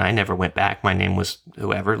me and I never went back. My name was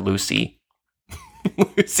whoever, Lucy.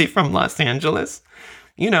 Lucy from Los Angeles.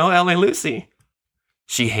 LA Lucy.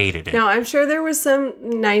 She hated it. No, I'm sure there was some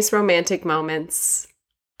nice romantic moments.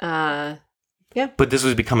 Yeah. But this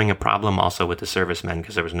was becoming a problem also with the servicemen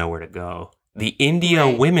because there was nowhere to go. The India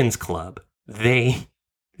Women's Club, they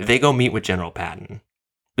go meet with General Patton.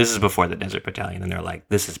 This is before the Desert Battalion, and they're like,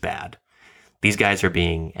 this is bad. These guys are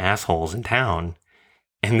being assholes in town.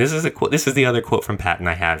 And this is the other quote from Patton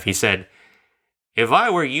I have. He said, "If I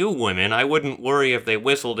were you women, I wouldn't worry if they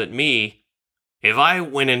whistled at me. If I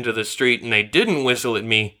went into the street and they didn't whistle at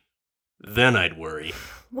me, then I'd worry."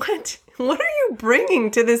 What? What are you bringing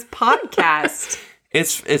to this podcast?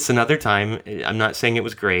 It's another time. I'm not saying it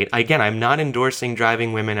was great. Again, I'm not endorsing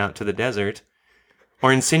driving women out to the desert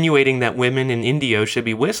or insinuating that women in India should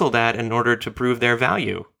be whistled at in order to prove their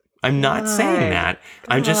value. I'm not saying that.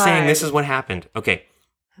 I'm just saying this is what happened. Okay.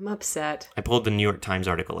 I'm upset. I pulled the New York Times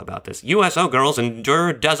article about this. USO girls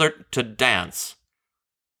endure desert to dance.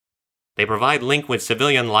 They provide link with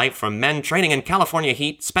civilian life from men training in California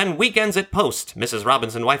heat, spend weekends at post. Mrs.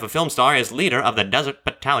 Robinson, wife of film star, is leader of the Desert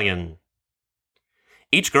Battalion.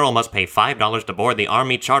 Each girl must pay $5 to board the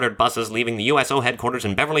Army chartered buses leaving the USO headquarters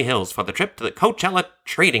in Beverly Hills for the trip to the Coachella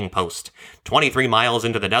Trading Post, 23 miles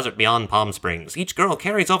into the desert beyond Palm Springs. Each girl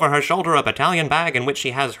carries over her shoulder a battalion bag in which she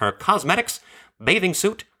has her cosmetics, bathing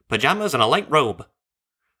suit, pajamas, and a light robe.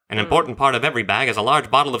 An important part of every bag is a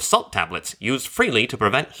large bottle of salt tablets, used freely to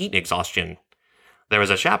prevent heat exhaustion. There is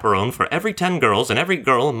a chaperone for every 10 girls, and every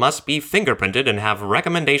girl must be fingerprinted and have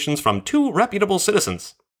recommendations from 2 reputable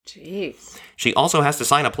citizens. Jeez. She also has to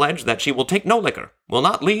sign a pledge that she will take no liquor, will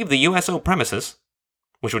not leave the USO premises,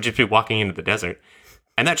 which would just be walking into the desert,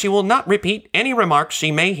 and that she will not repeat any remarks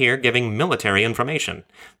she may hear giving military information.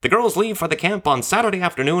 The girls leave for the camp on Saturday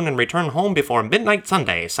afternoon and return home before midnight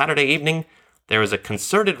Sunday. Saturday evening, there is a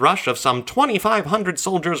concerted rush of some 2,500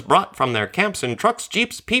 soldiers brought from their camps in trucks,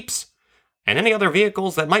 jeeps, peeps, and any other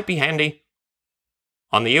vehicles that might be handy.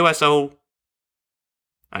 On the USO...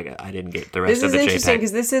 I didn't get the rest of the JPEG. This is interesting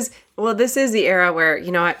because this is the era where,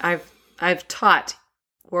 you know, I've taught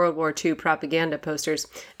World War II propaganda posters,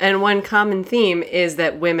 and one common theme is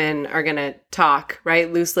that women are going to talk, right?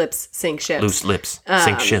 Loose lips sink ships. Loose lips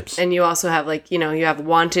sink ships. And you also have, like, you know, you have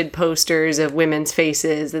wanted posters of women's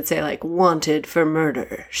faces that say, like, wanted for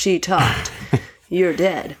murder. She talked. You're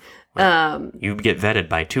dead. You get vetted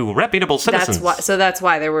by 2 reputable citizens. That's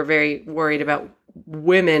why they were very worried about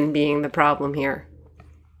women being the problem here.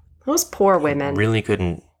 Those poor women. Really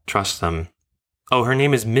couldn't trust them. Oh, her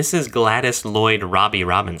name is Mrs. Gladys Lloyd Robbie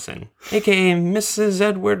Robinson, a.k.a. Mrs.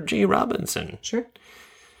 Edward G. Robinson. Sure.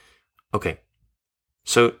 Okay.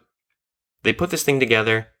 So, they put this thing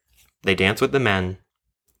together. They dance with the men.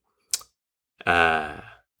 Sorry.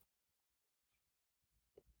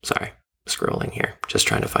 Scrolling here. Just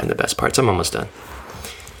trying to find the best parts. I'm almost done.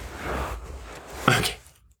 Okay.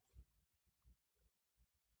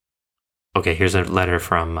 Okay, here's a letter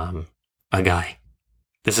from a guy.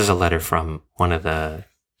 This is a letter from one of the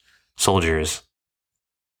soldiers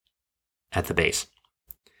at the base.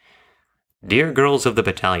 Dear girls of the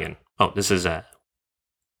battalion. Oh, this is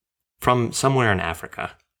from somewhere in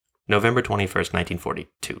Africa. November 21st,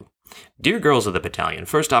 1942. Dear girls of the battalion,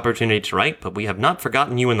 first opportunity to write, but we have not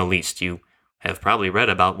forgotten you in the least. You have probably read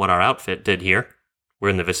about what our outfit did here. We're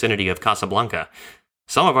in the vicinity of Casablanca.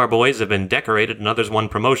 Some of our boys have been decorated and others won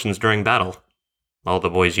promotions during battle. All the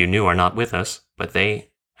boys you knew are not with us, but they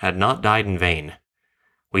had not died in vain.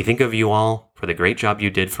 We think of you all for the great job you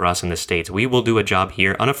did for us in the States. We will do a job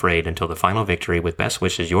here unafraid until the final victory. With best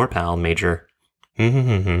wishes, your pal, Major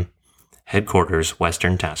Headquarters,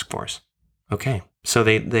 Western Task Force. Okay, so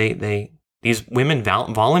these women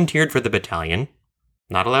volunteered for the battalion,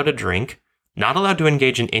 not allowed to drink, not allowed to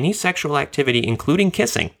engage in any sexual activity, including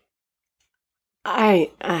kissing. I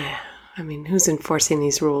mean, who's enforcing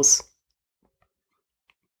these rules?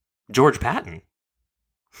 George Patton.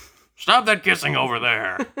 Stop that kissing over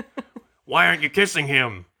there. Why aren't you kissing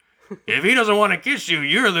him? If he doesn't want to kiss you,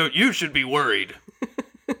 you should be worried.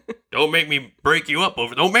 Don't make me break you up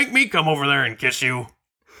don't make me come over there and kiss you.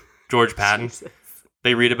 George Patton. Jesus.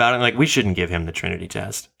 They read about it like, we shouldn't give him the Trinity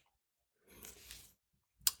test.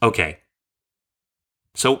 Okay.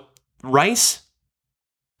 So, Rice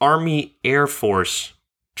Army Air Force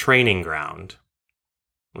Training Ground.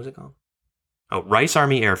 What was it called? Oh, Rice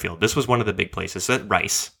Army Airfield. This was one of the big places at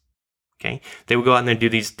Rice. Okay. They would go out and then do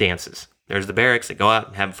these dances. There's the barracks. They go out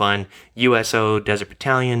and have fun. USO, Desert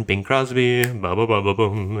Battalion, Bing Crosby, blah, blah, blah, blah,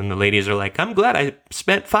 boom. And the ladies are like, I'm glad I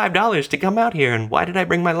spent $5 to come out here. And why did I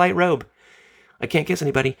bring my light robe? I can't kiss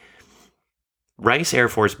anybody. Rice Air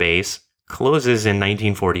Force Base closes in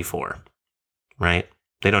 1944. Right?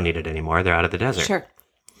 They don't need it anymore. They're out of the desert. Sure.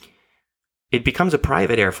 It becomes a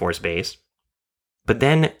private Air Force base. But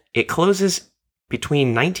then it closes between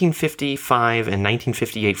 1955 and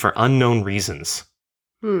 1958 for unknown reasons.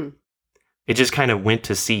 It just kind of went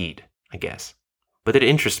to seed, I guess. But it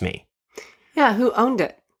interests me. Yeah, who owned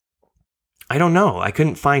it? I don't know. I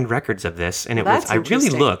couldn't find records of this, and I really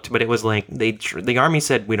looked, but it was like the Army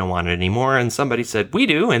said we don't want it anymore, and somebody said we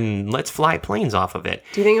do, and let's fly planes off of it.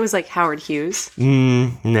 Do you think it was like Howard Hughes?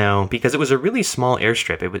 No, because it was a really small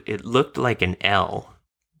airstrip. It looked like an L.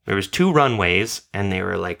 There was 2 runways, and they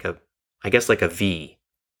were like a V.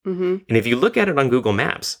 Mm-hmm. And if you look at it on Google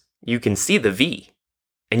Maps, you can see the V.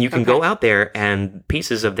 And you can go out there, and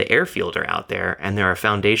pieces of the airfield are out there, and there are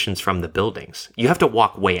foundations from the buildings. You have to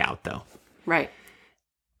walk way out, though. Right.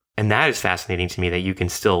 And that is fascinating to me, that you can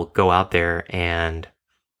still go out there and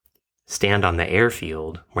stand on the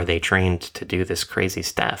airfield where they trained to do this crazy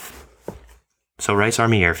stuff. So Rice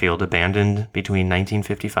Army Airfield, abandoned between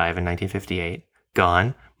 1955 and 1958,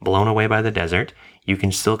 gone, blown away by the desert. You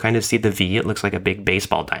can still kind of see the V. It looks like a big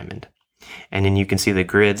baseball diamond. And then you can see the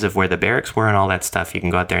grids of where the barracks were and all that stuff. You can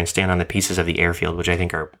go out there and stand on the pieces of the airfield, which I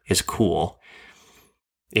think is cool.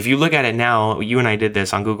 If you look at it now, you and I did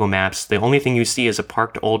this on Google Maps, the only thing you see is a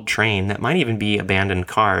parked old train that might even be abandoned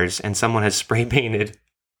cars, and someone has spray painted,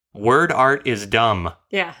 "Word art is dumb,"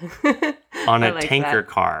 Yeah. on a tanker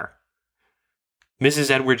car.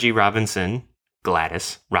 Mrs. Edward G. Robinson,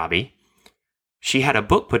 Gladys, Robbie, she had a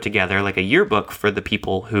book put together, like a yearbook for the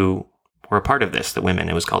people who were a part of this, the women.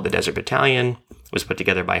 It was called the Desert Battalion. It was put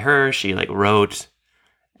together by her. She wrote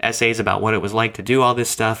essays about what it was like to do all this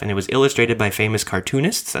stuff, and it was illustrated by famous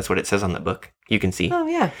cartoonists. That's what it says on the book. You can see. Oh,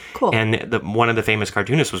 yeah. Cool. And one of the famous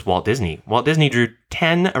cartoonists was Walt Disney. Walt Disney drew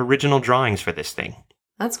 10 original drawings for this thing.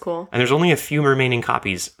 That's cool. And there's only a few remaining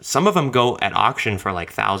copies. Some of them go at auction for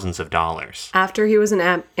thousands of dollars. After he was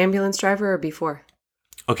an ambulance driver or before?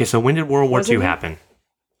 Okay, so when did World War II happen?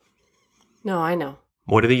 No, I know.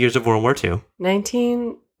 What are the years of World War II?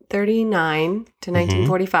 1939 to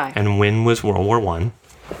 1945. And when was World War I?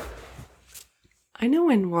 I know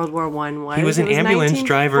when World War I was. He was an ambulance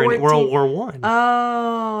driver in World War I.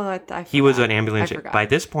 Oh, I forgot. He was an ambulance. By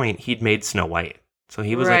this point, he'd made Snow White. So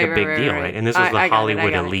he was a big deal, right? And this was the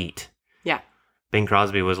Hollywood elite. Yeah. Bing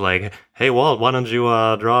Crosby was like, "Hey, Walt, why don't you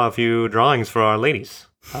draw a few drawings for our ladies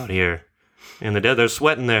out here in the desert? They're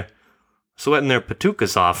sweating their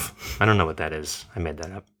patukas off." I don't know what that is. I made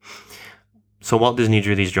that up. So Walt Disney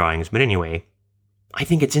drew these drawings. But anyway, I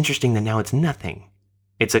think it's interesting that now it's nothing.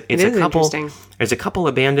 It's a couple. There's a couple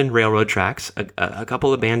abandoned railroad tracks, a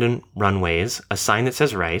couple abandoned runways, a sign that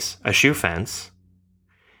says Rice, a shoe fence,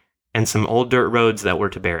 and some old dirt roads that were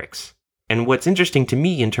to barracks. And what's interesting to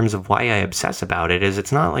me in terms of why I obsess about it is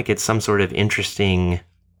it's not like it's some sort of interesting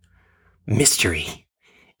mystery.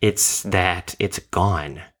 It's that it's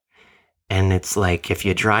gone. And it's like if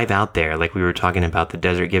you drive out there, like we were talking about the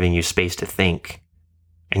desert giving you space to think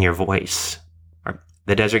and your voice, or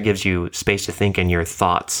the desert gives you space to think and your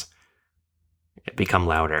thoughts become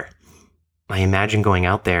louder. I imagine going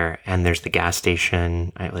out there and there's the gas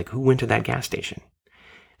station. Who went to that gas station?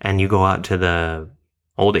 And you go out to the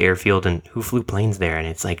old airfield and who flew planes there? And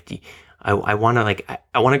it's like, I want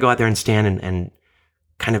to go out there and stand and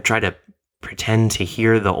kind of try to pretend to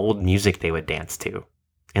hear the old music they would dance to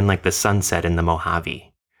in the sunset in the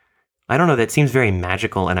Mojave. I don't know. That seems very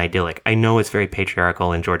magical and idyllic. I know it's very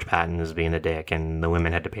patriarchal and George Patton is being a dick and the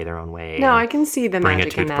women had to pay their own way. No, I can see the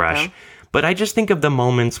magic in that, though. But I just think of the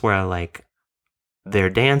moments where they're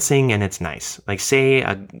dancing and it's nice.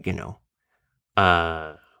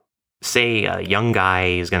 Say a young guy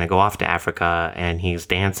is going to go off to Africa and he's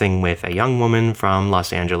dancing with a young woman from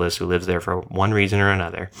Los Angeles who lives there for one reason or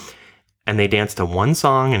another. And they dance to one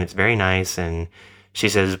song and it's very nice. And she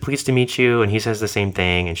says, "Pleased to meet you." And he says the same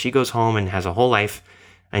thing. And she goes home and has a whole life.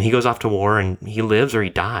 And he goes off to war and he lives or he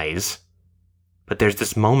dies. But there's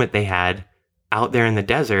this moment they had out there in the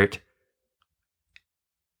desert.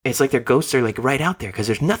 It's like their ghosts are right out there because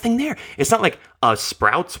there's nothing there. It's not like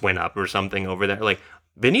sprouts went up or something over there.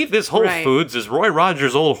 Beneath this Whole Foods is Roy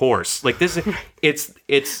Rogers' old horse.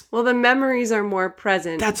 It's well, the memories are more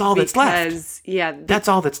present. That's all that's left. Yeah, that's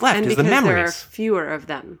all that's left is the memories. There are fewer of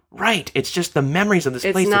them. Right. It's just the memories of this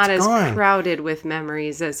place that's gone. It's not as crowded with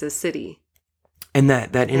memories as a city. And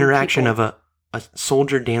that interaction of a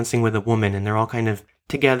soldier dancing with a woman, and they're all kind of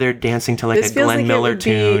together dancing to a Glenn Miller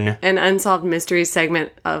tune. An unsolved mysteries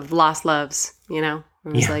segment of Lost Loves. It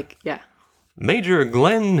was Major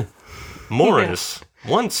Glenn Morris.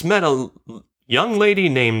 Once met a young lady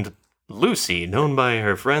named Lucy, known by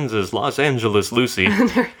her friends as Los Angeles Lucy.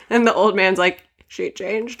 And the old man's like, "She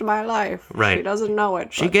changed my life. Right. She doesn't know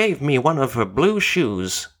it. She gave me one of her blue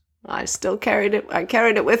shoes. I still carried it. I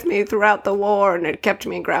carried it with me throughout the war, and it kept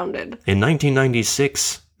me grounded." In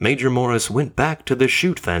 1996, Major Morris went back to the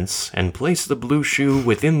chute fence and placed the blue shoe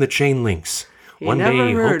within the chain links. One day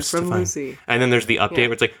he hopes to find Lucy. And then there's the update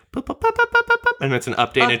where it's like, pop, pop, pop, pop, pop, pop, and it's an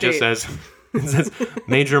update and it just says... It says,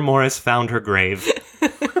 Major Morris found her grave.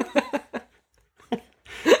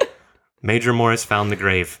 Major Morris found the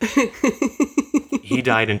grave. He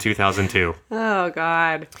died in 2002. Oh,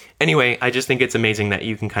 God. Anyway, I just think it's amazing that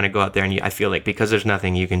you can kind of go out there and I feel like because there's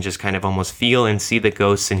nothing, you can just kind of almost feel and see the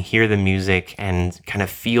ghosts and hear the music and kind of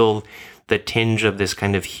feel the tinge of this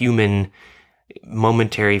kind of human,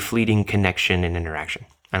 momentary, fleeting connection and interaction.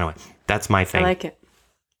 Anyway, that's my thing. I like it.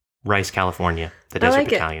 Rice, California, the Desert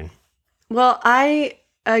Battalion. Well, I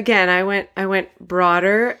went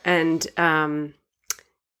broader and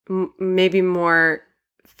maybe more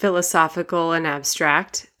philosophical and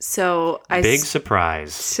abstract. So Big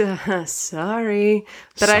surprise. Sorry.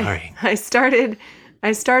 But Sorry. I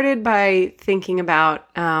started by thinking about,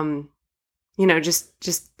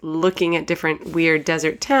 just looking at different weird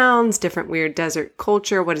desert towns, different weird desert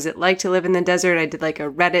culture. What is it like to live in the desert? I did like a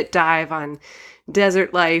Reddit dive on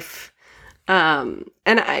desert life. And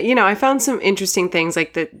I found some interesting things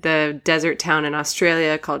like the desert town in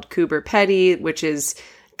Australia called Coober Pedy, which is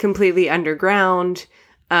completely underground.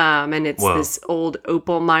 And it's this old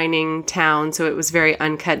opal mining town. So it was very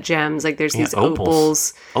uncut gems. Like there's these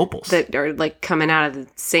opals that are like coming out of the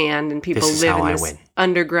sand, and people live in this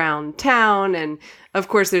underground town. And of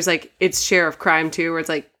course there's like its share of crime too, where it's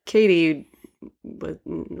like Katie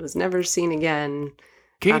was never seen again.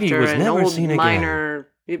 Katie was never seen again.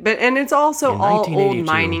 And it's also all old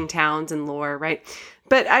mining towns and lore, right?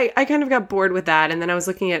 But I kind of got bored with that. And then I was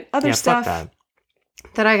looking at other stuff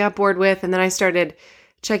that I got bored with. And then I started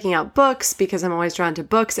checking out books because I'm always drawn to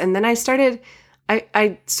books. And then I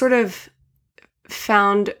sort of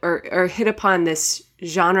found or hit upon this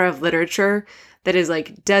genre of literature that is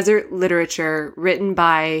like desert literature written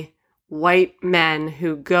by white men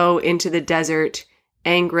who go into the desert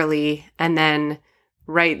angrily and then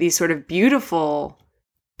write these sort of beautiful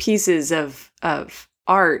pieces of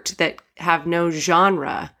art that have no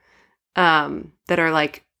genre, that are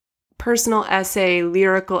like personal essay,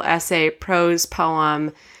 lyrical essay, prose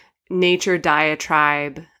poem, nature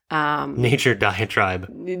diatribe,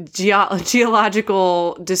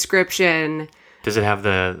 geological description. Does it have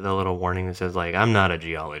the little warning that says like, I'm not a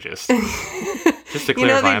geologist? Just to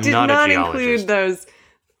clarify, I'm not a geologist. They did not include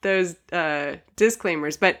those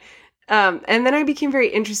disclaimers, but and then I became very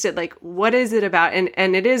interested, like, what is it about?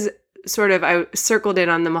 And it is sort of, I circled in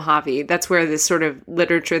on the Mojave. That's where this sort of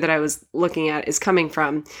literature that I was looking at is coming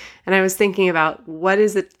from. And I was thinking about what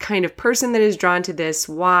is the kind of person that is drawn to this?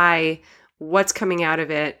 Why? What's coming out of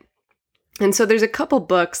it? And so there's a couple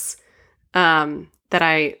books that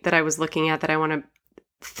I was looking at that I want to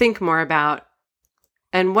think more about.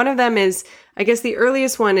 And one of them is, I guess the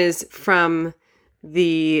earliest one is from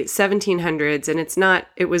the 1700s, and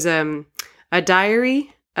it was a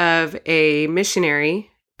diary of a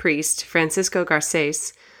missionary priest, Francisco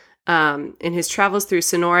Garces, in his travels through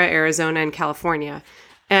Sonora, Arizona, and California.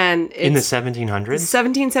 And in the 1700s?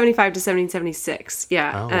 1775 to 1776,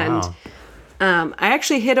 yeah. Oh, and I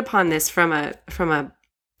actually hit upon this from a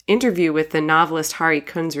interview with the novelist Hari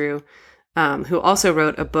Kunzru, who also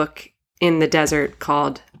wrote a book in the desert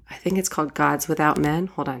called, I think it's called Gods Without Men.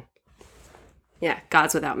 Hold on. Yeah,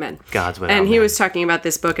 Gods Without Men. Gods Without Men. And he was talking about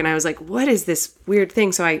this book, and I was like, what is this weird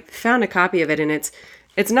thing? So I found a copy of it, and it's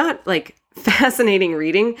not like fascinating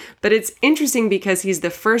reading, but it's interesting because he's the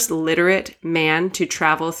first literate man to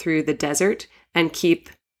travel through the desert and keep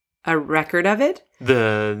a record of it.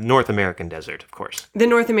 The North American desert, of course. The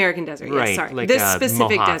North American desert, yes, right, sorry. Like, this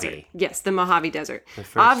specific Mojave. desert. Yes, the Mojave Desert.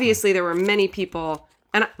 Obviously, there were many people...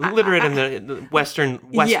 And literate in the Western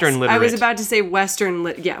yes, literate. I was about to say Western,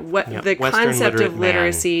 the Western concept of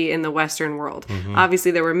literacy in the Western world. Mm-hmm.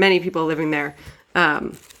 Obviously, there were many people living there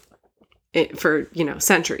for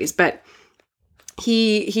centuries, but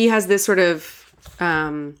he has this sort of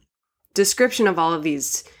description of all of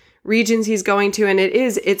these regions he's going to, and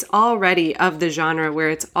it's already of the genre where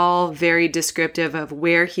it's all very descriptive of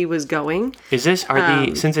where he was going. Is this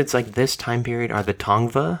since it's like this time period, are the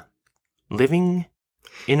Tongva living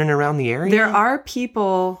in and around the area? There are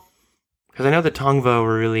people... Because I know the Tongva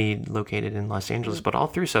were really located in Los Angeles, but all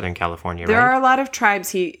through Southern California, there right? There are a lot of tribes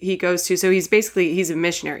he goes to, so he's a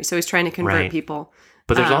missionary, so he's trying to convert people.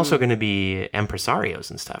 But there's also going to be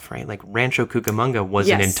empresarios and stuff, right? Like Rancho Cucamonga was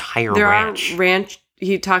an entire ranch.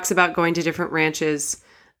 He talks about going to different ranches.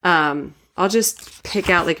 I'll just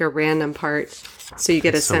pick out like a random part so you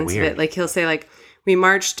get a sense of it. Like he'll say like, we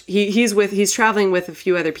marched. He's traveling with a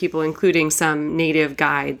few other people, including some native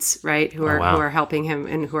guides, right, who are helping him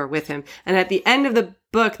and who are with him. And at the end of the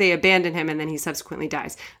book, they abandon him, and then he subsequently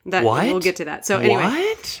dies. What? We'll get to that. So anyway,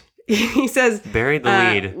 what? He says, buried the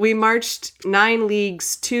lead. We marched 9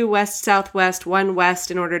 leagues, 2 west-southwest, 1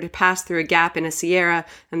 west, in order to pass through a gap in a sierra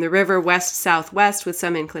and the river west-southwest with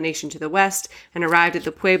some inclination to the west, and arrived at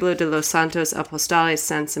the Pueblo de los Santos Apostales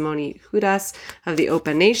San Simón y Judas of the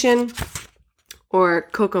Opa Nation, or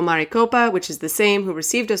Cocomaricopa, which is the same, who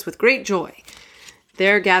received us with great joy.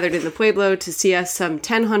 There gathered in the Pueblo to see us some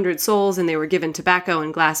 1,000 souls, and they were given tobacco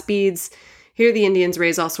and glass beads. Here the Indians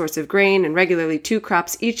raise all sorts of grain, and regularly 2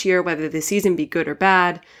 crops each year, whether the season be good or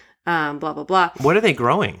bad, blah, blah, blah. What are they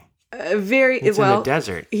growing? In the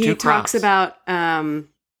desert. He talks about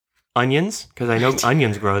Onions? Because I know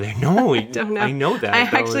onions grow there. No, I don't know. I know that. I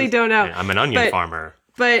actually don't know. I'm an onion farmer.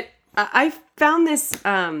 But I found this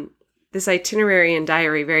this itinerary and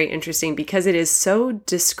diary very interesting because it is so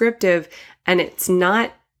descriptive and it's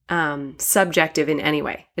not subjective in any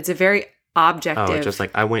way. It's a very objective. Oh, just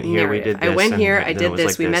like I went here, narrative. we did this. I went here, I did was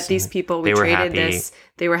this. like We this, met these and people. We traded this.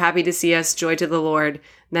 They were happy to see us. Joy to the Lord.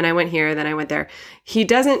 Then I went here. Then I went there. He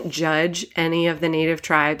doesn't judge any of the native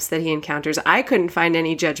tribes that he encounters. I couldn't find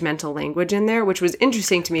any judgmental language in there, which was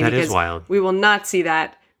interesting to me That because is wild. we will not see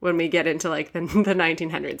that when we get into like the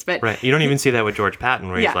 1900s. But Right. You don't even see that with George Patton,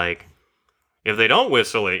 where Yeah. he's like, if they don't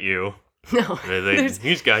whistle at you, no,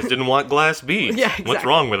 these guys didn't want glass beads. Yeah, What's exactly.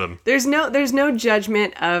 wrong with them? there's no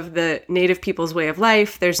judgment of the native people's way of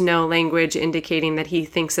life. There's no language indicating that he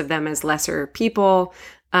thinks of them as lesser people.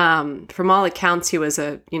 From all accounts, he was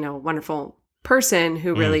a wonderful person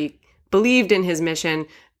who really believed in his mission.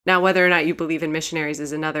 Now, whether or not you believe in missionaries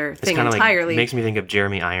is another thing It's entirely. like makes me think of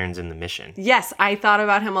Jeremy Irons in The Mission. Yes, I thought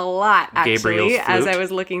about him a lot, actually, Gabriel's as flute. I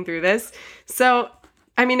was looking through this. So,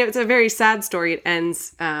 I mean, it's a very sad story. It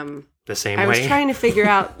ends... The same I way. was trying to figure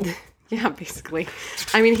out... yeah, basically.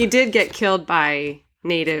 I mean, he did get killed by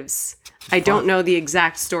natives. I don't know the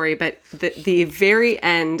exact story, but the very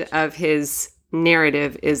end of his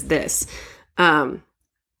narrative is this.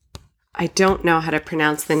 I don't know how to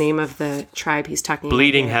pronounce the name of the tribe he's talking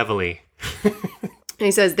Bleeding about. heavily. And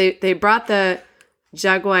he says they brought the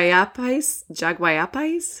Jaguayapais,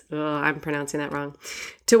 I'm pronouncing that wrong,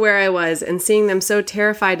 to where I was, and seeing them so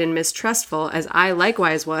terrified and mistrustful, as I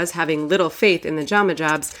likewise was, having little faith in the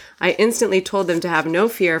Jamajobs, I instantly told them to have no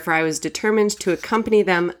fear, for I was determined to accompany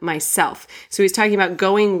them myself. So he's talking about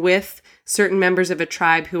going with certain members of a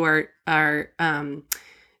tribe who are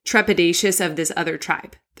trepidatious of this other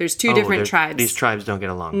tribe. There's two different tribes. These tribes don't get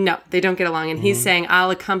along. No, they don't get along. And he's saying,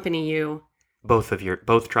 I'll accompany you. Both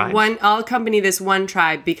tribes. I'll accompany this one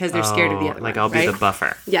tribe because they're scared of the other Like one. I'll be right? the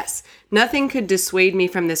buffer. Yes. Nothing could dissuade me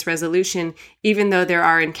from this resolution, even though there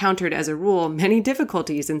are encountered, as a rule, many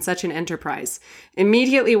difficulties in such an enterprise.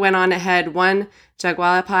 Immediately went on ahead one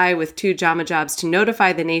Jagualapai with 2 Jamajobs to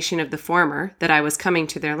notify the nation of the former that I was coming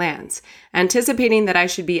to their lands. Anticipating that I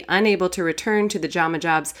should be unable to return to the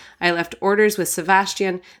Jamajobs, I left orders with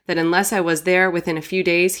Sebastian that unless I was there within a few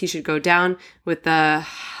days, he should go down with the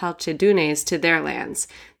Halchedunes to their lands.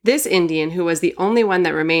 This Indian, who was the only one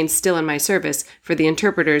that remained still in my service, for the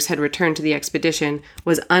interpreters had returned to the expedition,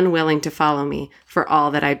 was unwilling to follow me, for all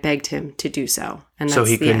that I begged him to do so. And that's So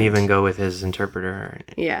he the couldn't end. even go with his interpreter.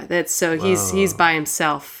 Yeah, that's so he's by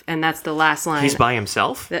himself, and that's the last line. He's by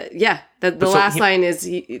himself? The so last line is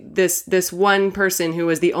this one person who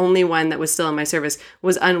was the only one that was still in my service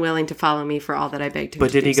was unwilling to follow me, for all that I begged him. But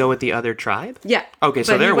to did do he so. go with the other tribe? Yeah. Okay,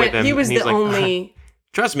 so But they're with him. He was and he's the like, only.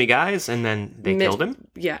 Trust me, guys. And then they killed him?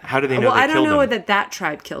 Yeah. How do they know Well, they I don't killed know him? that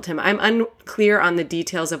tribe killed him. I'm unclear on the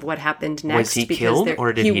details of what happened next. Was he because killed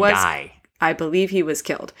or did he die? I believe he was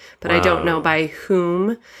killed, but I don't know by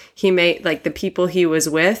whom. He may, like the people he was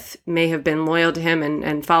with may have been loyal to him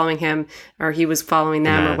and following him, or he was following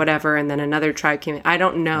them or whatever, and then another tribe came in. I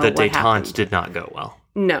don't know The what détente happened. did not go well.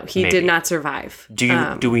 No, he Maybe. did not survive.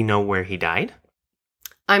 Do we know where he died?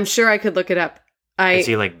 I'm sure I could look it up. Is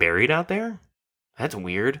he like buried out there? That's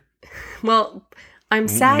weird. Well, I'm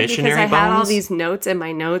sad because Missionary I had all bones? these notes and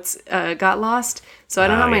my notes got lost. So I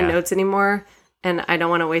don't Oh, have my yeah. notes anymore and I don't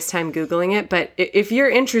want to waste time Googling it. But if you're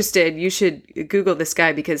interested, you should Google this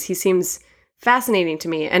guy because he seems fascinating to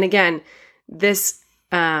me. And again, this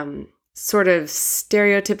sort of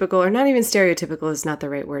stereotypical, or not even stereotypical is not the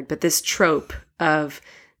right word, but this trope of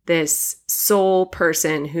this soul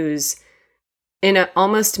person who's in an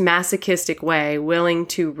almost masochistic way willing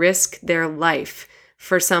to risk their life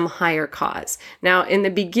for some higher cause. Now, in the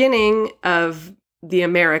beginning of the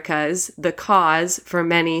Americas, the cause for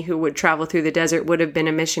many who would travel through the desert would have been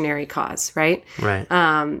a missionary cause, right? Right.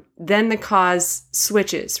 Then the cause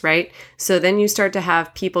switches, right? So then you start to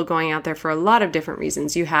have people going out there for a lot of different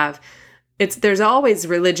reasons. You have there's always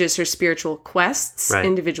religious or spiritual quests, Right.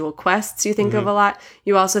 individual quests you think of a lot.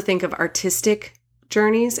 You also think of artistic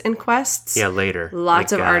journeys and quests. Yeah, later.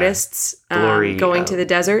 Lots Like, of artists Glory, going to the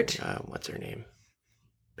desert. What's her name?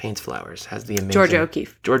 Paints flowers. Has the amazing Georgia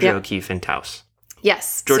O'Keeffe. Georgia Yep. O'Keeffe in Taos.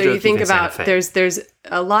 Yes. Georgia so you O'Keeffe think in Santa about Fe. there's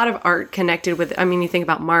a lot of art connected with. I mean, you think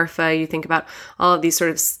about Marfa. You think about all of these sort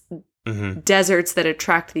of Mm-hmm. deserts that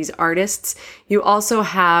attract these artists. You also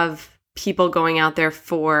have people going out there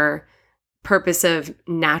for purpose of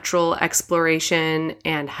natural exploration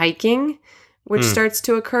and hiking, which starts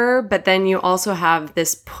to occur, but then you also have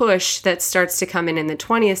this push that starts to come in the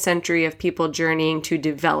 20th century of people journeying to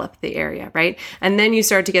develop the area, right? And then you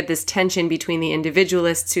start to get this tension between the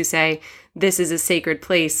individualists who say this is a sacred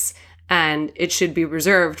place and it should be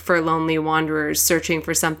reserved for lonely wanderers searching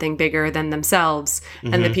for something bigger than themselves,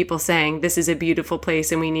 and the people saying this is a beautiful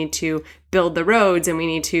place and we need to build the roads and we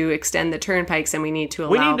need to extend the turnpikes and we need to allow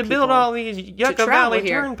We need to build people all these Yucca travel Valley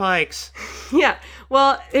here. turnpikes. Yeah.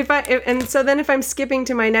 Well, if I'm skipping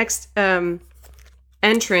to my next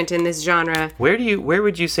entrant in this genre, Where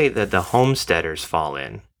would you say that the homesteaders fall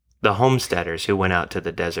in? The homesteaders who went out to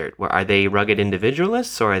the desert, are they rugged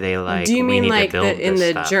individualists, or are they like? do you we mean need like to build in this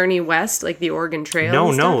the stuff? journey west, like the Oregon Trail? No,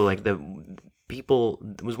 and no, stuff? like the people.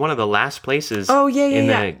 It was one of the last places. Oh, yeah, in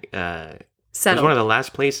yeah. It was Settled. one of the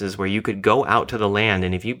last places where you could go out to the land,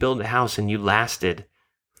 and if you build a house and you lasted,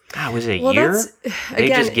 was it a year? They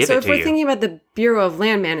Again, just give so it if to we're you. thinking about the Bureau of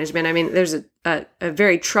Land Management, I mean, there's a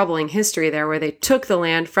very troubling history there where they took the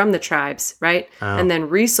land from the tribes, right? Oh. And then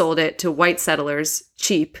resold it to white settlers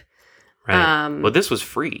cheap. Right. Well, this was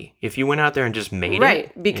free. If you went out there and just made it.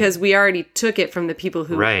 Right, because we already took it from the people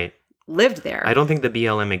who Right. lived there. I don't think the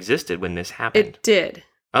BLM existed when this happened. It did.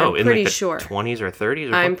 Oh, I'm in pretty like the sure. 20s or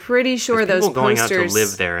 30s? Or I'm pretty sure There's those people going out to posters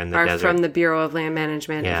live there in the are desert. from the Bureau of Land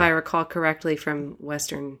Management, if Yeah. I recall correctly, from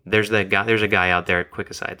Western. There's a guy out there,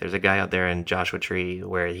 quick aside, there's a guy out there in Joshua Tree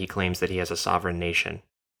where he claims that he has a sovereign nation.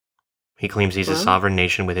 He claims he's a Well, sovereign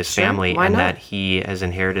nation with his sure, family, why and not? that he has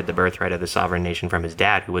inherited the birthright of the sovereign nation from his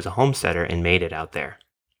dad, who was a homesteader and made it out there.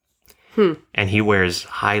 And he wears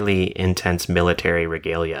highly intense military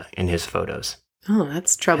regalia in his photos. Oh,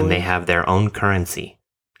 that's troubling. And they have their own currency.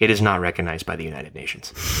 It is not recognized by the United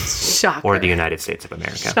Nations Shocker. or the United States of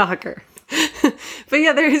America. Shocker. But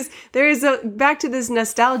yeah, there is a back to this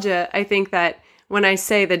nostalgia. I think that when I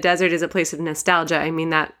say the desert is a place of nostalgia, I mean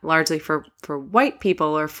that largely for white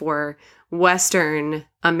people or for Western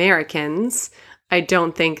Americans. I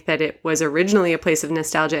don't think that it was originally a place of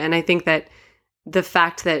nostalgia. And I think that the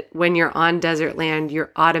fact that when you're on desert land,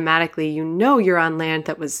 you're automatically, you're on land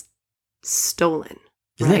that was stolen.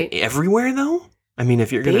 Isn't right? that everywhere, though? I mean,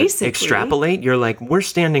 if you're going to Basically. extrapolate, you're like, we're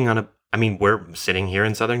standing on we're sitting here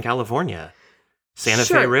in Southern California. Santa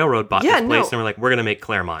Fe Sure. Railroad bought Yeah, this place, no. and we're like, we're going to make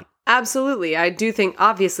Claremont. Absolutely. I do think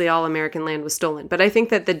obviously all American land was stolen, but I think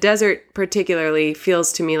that the desert particularly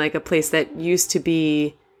feels to me like a place that used to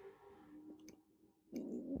be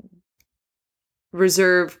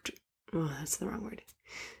reserved. Oh, that's the wrong word.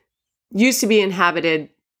 Used to be inhabited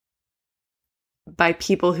by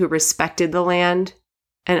people who respected the land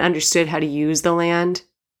and understood how to use the land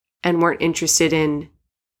and weren't interested in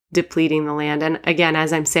depleting the land. And again,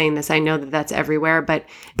 as I'm saying this, I know that that's everywhere, but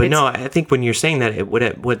no, I think when you're saying that,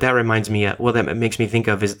 what that reminds me of, that makes me think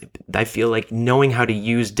of is, I feel like knowing how to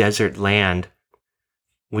use desert land,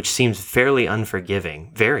 which seems fairly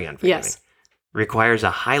unforgiving, very unforgiving, yes, requires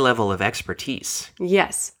a high level of expertise.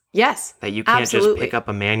 yes, That you can't absolutely. just pick up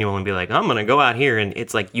a manual and be like, I'm going to go out here. And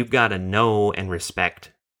it's like, you've got to know and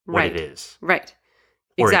respect what Right. it is. Right.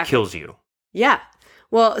 Or Exactly. it kills you. Yeah.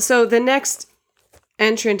 Well, so the next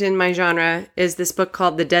entrant in my genre is this book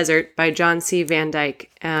called The Desert by John C. Van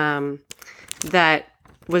Dyke, that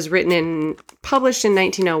was published in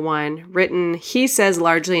 1901, he says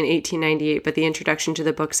largely in 1898, but the introduction to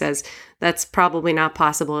the book says that's probably not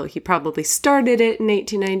possible. He probably started it in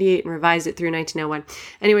 1898 and revised it through 1901.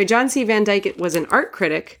 Anyway, John C. Van Dyke was an art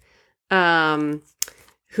critic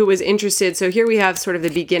who was interested. So here we have sort of the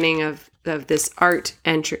beginning of this art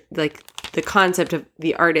like the concept of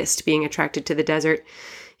the artist being attracted to the desert.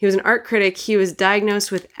 He was an art critic. He was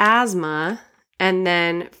diagnosed with asthma. And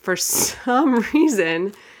then for some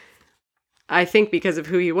reason, I think because of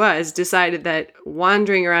who he was, decided that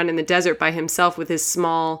wandering around in the desert by himself with his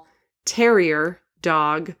small terrier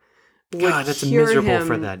dog would God, that's cure miserable him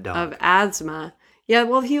for that dog. of asthma. Yeah,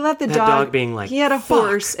 well, he let the That dog... dog being like, he had a "Fuck."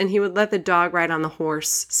 horse, and he would let the dog ride on the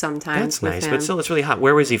horse sometimes That's with nice, him. but still, it's really hot.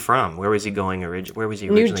 Where was he from? Where was he going? Where was he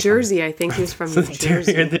originally New Jersey, I think he was from from? New The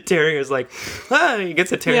Jersey. terrier's like, he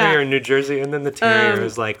gets a terrier Yeah. in New Jersey, and then the terrier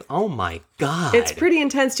is like, oh my God. It's pretty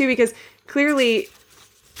intense, too, because clearly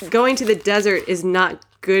going to the desert is not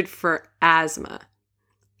good for asthma.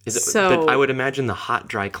 so- I would imagine the hot,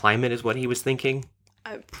 dry climate is what he was thinking.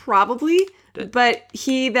 Probably. But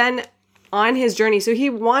he then, on his journey, so he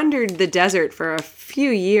wandered the desert for a few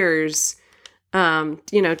years,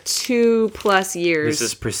 2+ years. This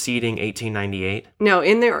is preceding 1898. No,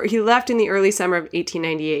 he left in the early summer of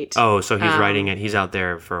 1898. Oh, so he's writing it. He's out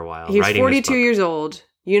there for a while. He was writing 42 this book. years old,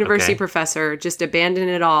 university Okay. professor, just abandoned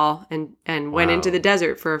it all and went Wow. into the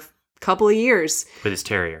desert for couple of years. With his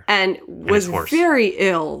terrier. And was very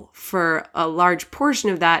ill for a large portion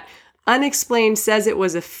of that. Unexplained, says it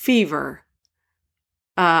was a fever.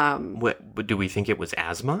 What do we think it was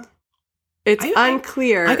asthma? It's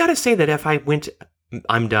unclear. I gotta say that if I went,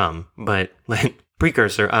 I'm dumb, but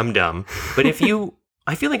precursor, I'm dumb. But I feel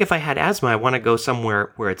like if I had asthma, I want to go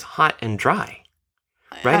somewhere where it's hot and dry,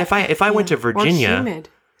 right? If I went to Virginia, or humid,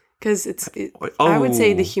 because I would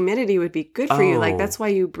say the humidity would be good for you. Like that's why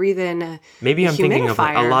you breathe in. Maybe I'm thinking of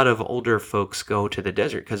a lot of older folks go to the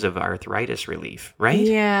desert because of arthritis relief, right?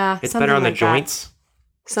 Yeah, it's better on the joints.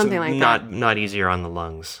 Something like that. Not easier on the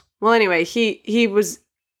lungs. Well, anyway, he was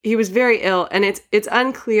very ill, and it's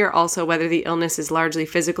unclear also whether the illness is largely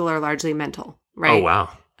physical or largely mental, right? Oh,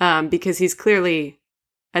 wow. Because he's clearly,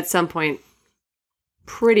 at some point,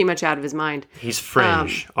 pretty much out of his mind. He's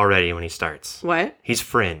fringe already when he starts. What? He's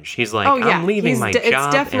fringe. He's like, I'm leaving my job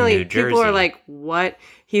it's definitely, in New Jersey. People are like, what?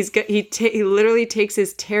 He literally takes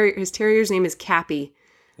his terrier. His terrier's name is Cappy.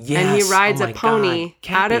 Yes. And he rides a pony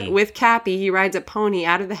with Cappy. He rides a pony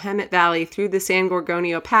out of the Hemet Valley through the San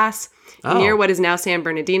Gorgonio Pass near what is now San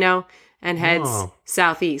Bernardino and heads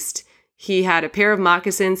southeast. He had a pair of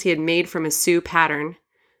moccasins he had made from a Sioux pattern.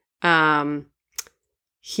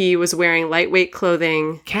 He was wearing lightweight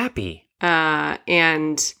clothing. Cappy.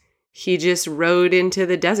 And he just rode into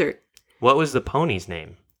the desert. What was the pony's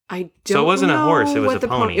name? I don't know. So it wasn't a horse, it was a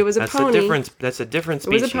pony. It was a pony. That's a different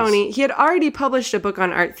species. It was a pony. He had already published a book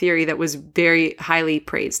on art theory that was very highly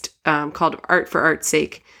praised, called Art for Art's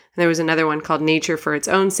Sake. And there was another one called Nature for Its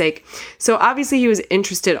Own Sake. So obviously he was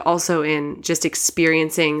interested also in just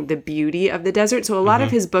experiencing the beauty of the desert. So a lot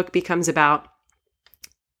of his book becomes about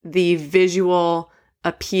the visual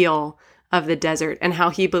appeal of the desert and how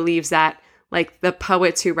he believes that, like, the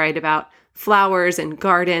poets who write about flowers and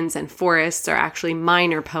gardens and forests are actually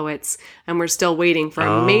minor poets, and we're still waiting for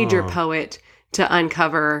a major poet to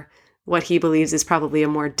uncover what he believes is probably a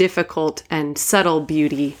more difficult and subtle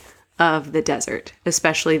beauty of the desert,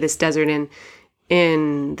 especially this desert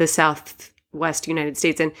in the southwest United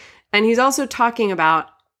States. And he's also talking about,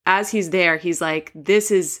 as he's there, he's like, this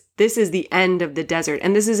is the end of the desert.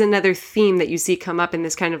 And this is another theme that you see come up in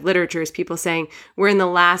this kind of literature, is people saying, we're in the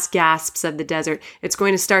last gasps of the desert. It's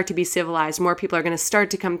going to start to be civilized. More people are going to start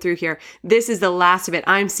to come through here. This is the last of it.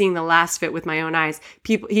 I'm seeing the last of it with my own eyes.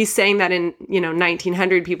 He's saying that in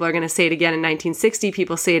 1900, people are going to say it again in 1960.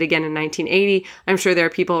 People say it again in 1980. I'm sure there are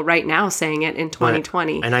people right now saying it in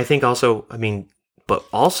 2020. And I think also, but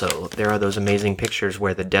also, there are those amazing pictures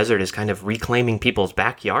where the desert is kind of reclaiming people's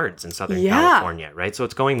backyards in Southern California, right? So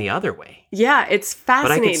it's going the other way. Yeah, it's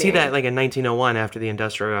fascinating. But I could see that like in 1901 after the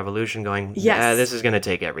Industrial Revolution going, yeah, this is going to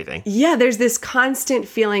take everything. Yeah, there's this constant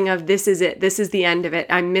feeling of this is it. This is the end of it.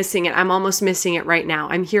 I'm missing it. I'm almost missing it right now.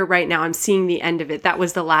 I'm here right now. I'm seeing the end of it. That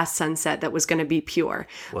was the last sunset that was going to be pure.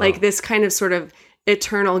 Whoa. Like this kind of sort of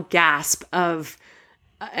eternal gasp of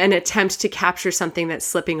an attempt to capture something that's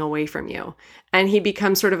slipping away from you. And he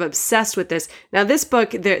becomes sort of obsessed with this. Now, this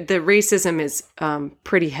book, the racism is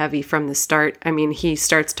pretty heavy from the start. I mean, he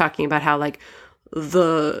starts talking about how, like,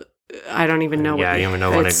 I don't even know you don't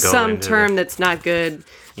know what it's some term that's not good.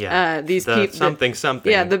 Yeah, these people something.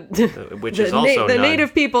 Yeah, which is also the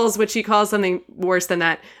native peoples, which he calls something worse than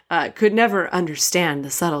that, could never understand the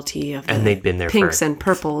subtlety of and they'd been there pinks and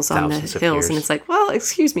purples on the hills. And it's like, well,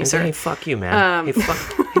 excuse me, sir. Hey, fuck you, man. Hey,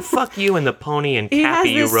 fuck you and the pony and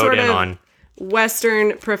Cappy you rode in on.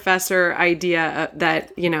 Western professor idea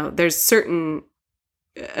that, there's certain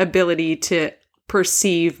ability to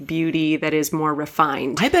perceive beauty that is more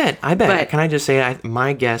refined. I bet. But, can I just say,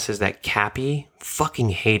 my guess is that Cappy fucking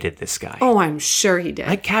hated this guy. Oh, I'm sure he did.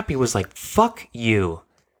 Like, Cappy was like, fuck you.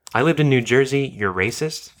 I lived in New Jersey. You're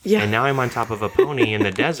racist. Yeah. And now I'm on top of a pony in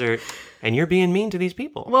the desert, and you're being mean to these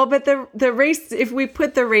people. Well, but the race, if we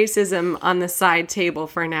put the racism on the side table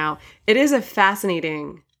for now, it is a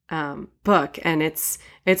fascinating book, and it's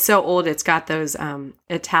so old. It's got those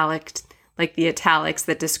italics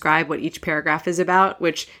that describe what each paragraph is about,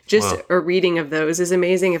 which just a reading of those is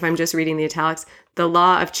amazing. If I'm just reading the italics, the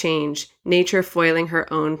law of change, nature foiling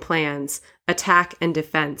her own plans, attack and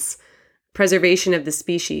defense, preservation of the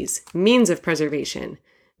species, means of preservation,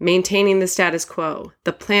 maintaining the status quo,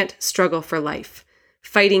 the plant struggle for life,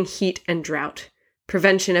 fighting heat and drought,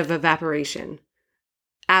 prevention of evaporation,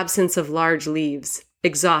 absence of large leaves,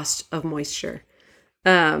 exhaust of moisture.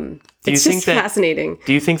 It's just fascinating.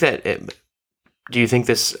 Do you think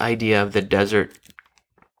this idea of the desert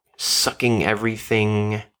sucking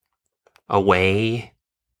everything away,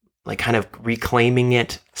 like kind of reclaiming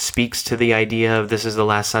it, speaks to the idea of this is the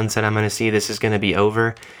last sunset I'm going to see, this is going to be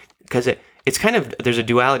over? Because it's kind of, there's a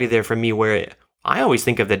duality there for me where I always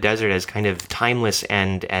think of the desert as kind of timeless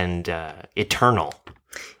and eternal.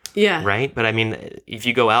 Yeah. Right? But I mean, if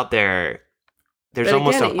you go out there, there's but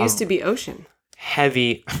almost again, it used to be ocean.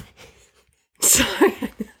 Heavy. Sorry.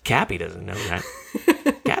 Cappy doesn't know that.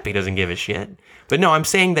 Cappy doesn't give a shit. But no, I'm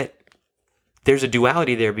saying that there's a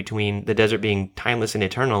duality there between the desert being timeless and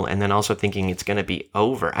eternal and then also thinking it's going to be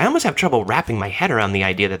over. I almost have trouble wrapping my head around the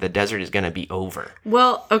idea that the desert is going to be over.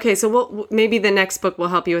 Well, okay, so maybe the next book will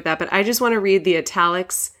help you with that, but I just want to read the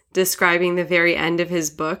italics describing the very end of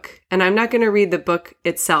his book. And I'm not going to read the book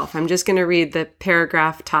itself. I'm just going to read the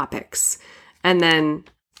paragraph topics. And then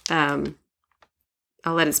I'll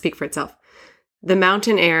let it speak for itself. The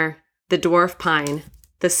mountain air, the dwarf pine,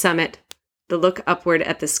 the summit, the look upward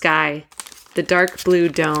at the sky, the dark blue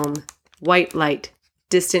dome, white light,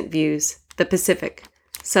 distant views, the Pacific,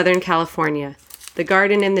 Southern California, the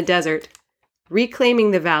garden in the desert,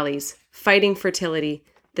 reclaiming the valleys, fighting fertility,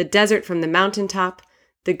 the desert from the mountaintop,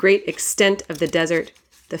 the great extent of the desert,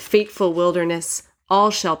 the fateful wilderness,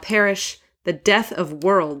 all shall perish, the death of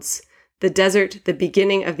worlds, the desert, the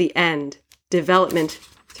beginning of the end, development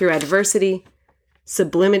through adversity,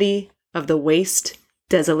 sublimity of the waste,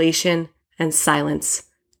 desolation, and silence.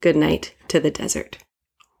 Good night to the desert.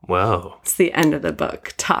 Whoa. It's the end of the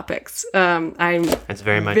book. Topics. I'm That's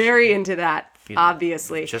very into that,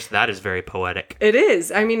 obviously. Just that is very poetic. It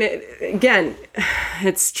is. I mean, again,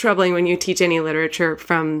 it's troubling when you teach any literature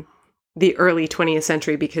from the early 20th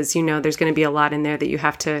century because, you know, there's going to be a lot in there that you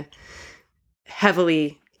have to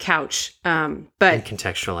heavily couch. And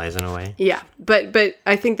contextualize in a way. Yeah. But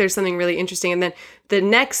I think there's something really interesting. And then the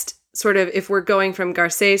next sort of, if we're going from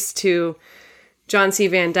Garcés to John C.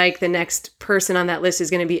 Van Dyke, the next person on that list is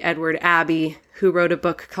going to be Edward Abbey, who wrote a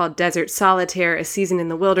book called Desert Solitaire, A Season in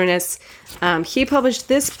the Wilderness. He published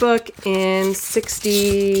this book in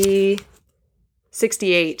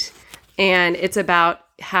 68, and it's about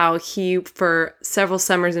how he, for several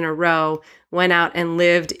summers in a row, went out and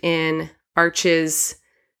lived in Arches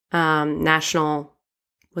National...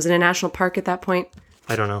 Was it a national park at that point?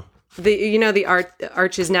 I don't know. The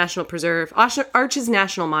Arches National Preserve, Arches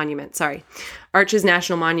National Monument, Arches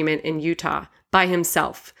National Monument in Utah by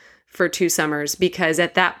himself for 2 summers, because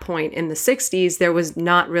at that point in the 60s, there was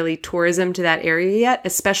not really tourism to that area yet,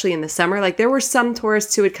 especially in the summer. Like there were some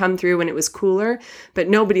tourists who would come through when it was cooler, but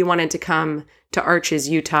nobody wanted to come to Arches,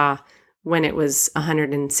 Utah when it was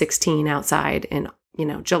 116 outside in,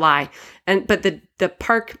 July. But the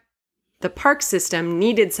park system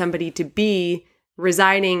needed somebody to be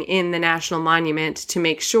residing in the national monument to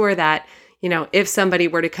make sure that, if somebody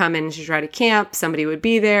were to come in to try to camp, somebody would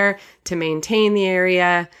be there to maintain the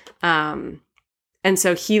area. And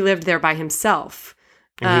so he lived there by himself.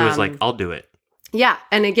 And he was like, I'll do it. Yeah.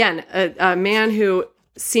 And again, a man who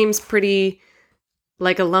seems pretty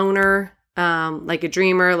like a loner, like a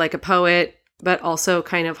dreamer, like a poet, but also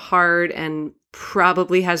kind of hard and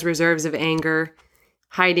probably has reserves of anger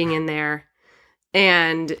hiding in there.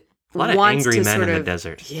 And a lot of angry men in the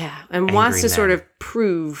desert. Yeah. And wants to sort of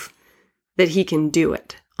prove that he can do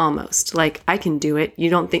it almost. Like, I can do it. You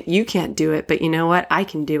don't think you can't do it, but you know what? I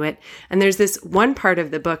can do it. And there's this one part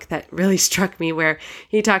of the book that really struck me where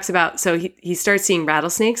he talks about, so he starts seeing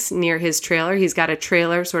rattlesnakes near his trailer. He's got a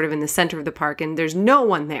trailer sort of in the center of the park and there's no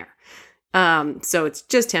one there. So it's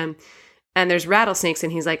just him. And there's rattlesnakes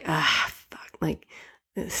and he's like, fuck, like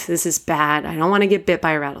this is bad. I don't want to get bit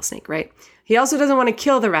by a rattlesnake, right? He also doesn't want to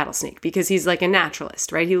kill the rattlesnake because he's like a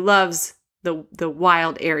naturalist, right? He loves the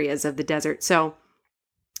wild areas of the desert. So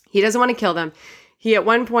he doesn't want to kill them. He at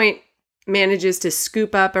one point manages to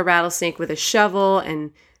scoop up a rattlesnake with a shovel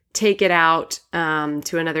and take it out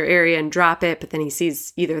to another area and drop it. But then he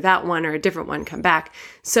sees either that one or a different one come back.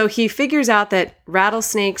 So he figures out that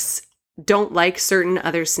rattlesnakes don't like certain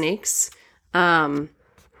other snakes. And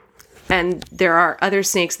there are other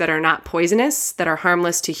snakes that are not poisonous, that are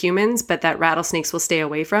harmless to humans, but that rattlesnakes will stay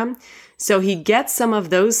away from. So he gets some of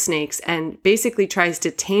those snakes and basically tries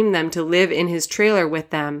to tame them to live in his trailer with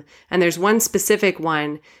them. And there's one specific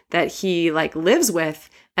one that he lives with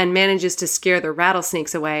and manages to scare the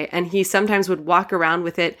rattlesnakes away. And he sometimes would walk around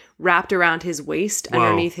with it wrapped around his waist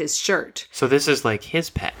underneath his shirt. So this is like his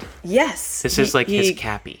pet. Yes. This is like his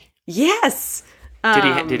Cappy. Yes.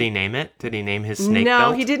 Did he name it? Did he name his snake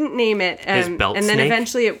belt? No, he didn't name it. His belt and then snake?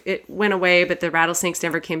 Eventually it went away, but the rattlesnakes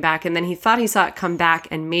never came back. And then he thought he saw it come back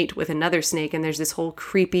and mate with another snake. And there's this whole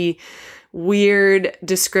creepy, weird,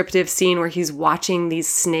 descriptive scene where he's watching these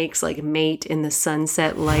snakes mate in the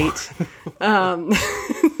sunset light.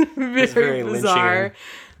 Very bizarre.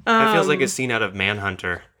 That feels like a scene out of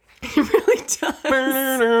Manhunter. It really does.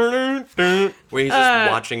 Where he's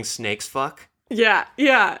just watching snakes fuck. Yeah,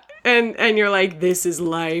 yeah. And you're like, this is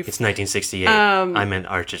life. It's 1968. I'm at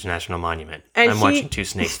Arches National Monument. I'm watching two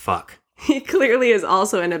snakes fuck. He clearly is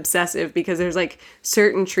also an obsessive because there's like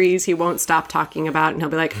certain trees he won't stop talking about, and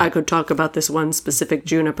he'll be like, I could talk about this one specific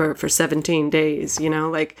juniper for 17 days, you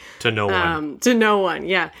know, like to no one. To no one,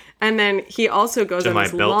 yeah. And then he also goes on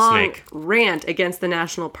this long rant against the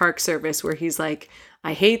National Park Service where he's like,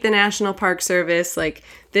 I hate the National Park Service. Like,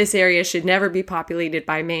 this area should never be populated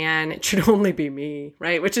by man. It should only be me,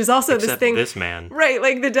 right? Which is also Except this thing. This man. Right.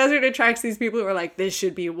 Like, the desert attracts these people who are like, this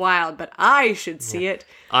should be wild, but I should see it.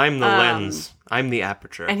 I'm the lens. I'm the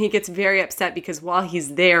aperture. And he gets very upset because while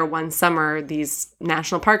he's there one summer, these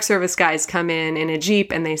National Park Service guys come in a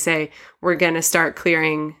Jeep and they say, we're going to start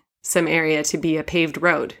clearing some area to be a paved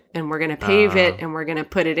road. And we're going to pave it and we're going to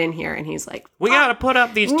put it in here. And he's like, we got to put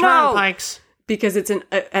up these turnpikes. Because it's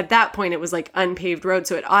at that point, it was like unpaved road.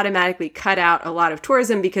 So it automatically cut out a lot of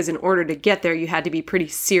tourism because in order to get there, you had to be pretty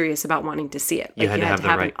serious about wanting to see it. Like, you had to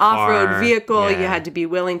have an off-road vehicle. Yeah. You had to be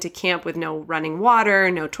willing to camp with no running water,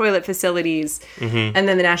 no toilet facilities. Mm-hmm. And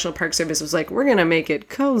then the National Park Service was like, we're going to make it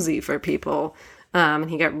cozy for people. And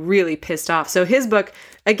he got really pissed off. So his book,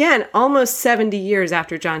 again, almost 70 years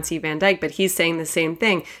after John C. Van Dyke, but he's saying the same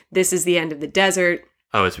thing. This is the end of the desert.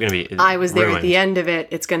 Oh, it's going to be I was there ruined. At the end of it.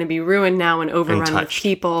 It's going to be ruined now and overrun with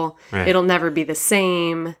people. Right. It'll never be the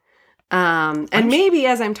same. And maybe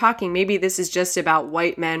as I'm talking, maybe this is just about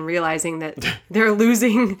white men realizing that they're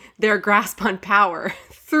losing their grasp on power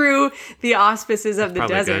through the auspices of the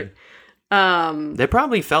desert. They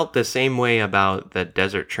probably felt the same way about the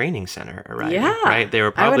Desert Training Center arriving. Yeah. Right? They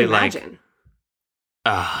were probably like,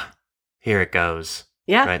 here it goes.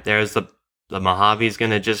 Yeah. Right? There's the Mojave's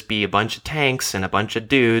going to just be a bunch of tanks and a bunch of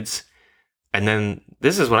dudes. And then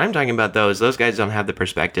this is what I'm talking about, though, is those guys don't have the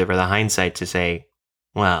perspective or the hindsight to say,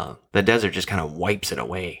 well, the desert just kind of wipes it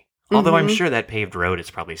away. Mm-hmm. Although I'm sure that paved road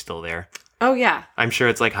is probably still there. Oh, yeah. I'm sure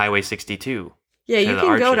it's like Highway 62. Yeah, you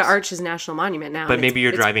can go to Arches National Monument now. But maybe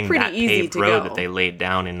you're driving that paved road that they laid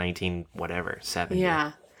down in 1970.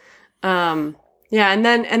 Yeah. Yeah, and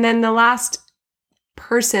then the last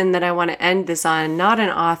person that I want to end this on, not an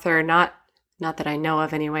author, not that I know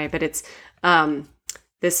of anyway, but it's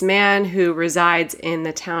this man who resides in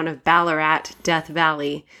the town of Ballarat, Death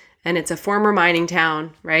Valley. And it's a former mining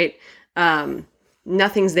town, right?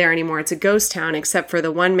 Nothing's there anymore. It's a ghost town except for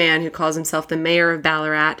the one man who calls himself the mayor of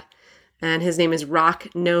Ballarat. And his name is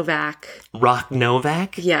Rock Novak. Rock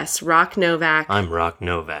Novak? Yes, Rock Novak. I'm Rock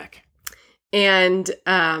Novak. And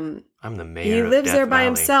I'm the mayor he of lives Death there by Valley.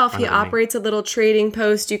 himself. He operates a little trading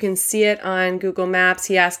post. You can see it on Google Maps.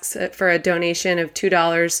 He asks for a donation of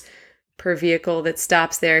 $2 per vehicle that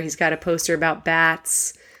stops there. He's got a poster about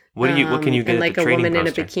bats. What can you get and like at the a woman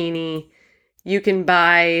poster? In a bikini. You can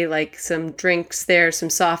buy like some drinks there,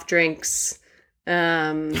 some soft drinks.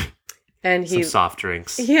 And some soft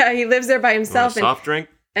drinks. Yeah, he lives there by himself. Soft drink?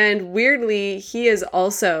 And weirdly, he is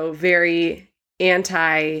also very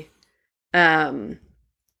anti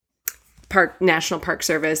National Park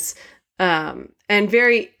Service, but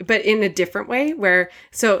in a different way.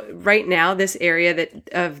 So right now, this area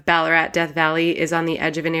of Ballarat, Death Valley, is on the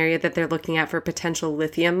edge of an area that they're looking at for potential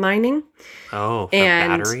lithium mining. Oh, for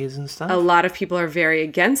batteries and stuff? A lot of people are very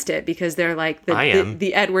against it because they're like,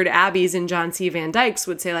 the Edward Abbeys and John C. Van Dykes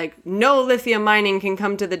would say like, no lithium mining can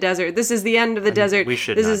come to the desert. This is the end of the desert. This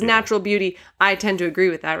is natural beauty. I tend to agree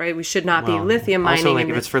with that, right? We should not be lithium mining. Also, like,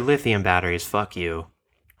 if it's for lithium batteries, fuck you.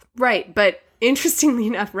 Right, but interestingly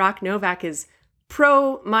enough, Rock Novak is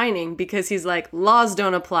pro-mining because he's like, laws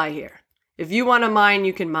don't apply here. If you want to mine,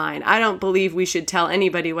 you can mine. I don't believe we should tell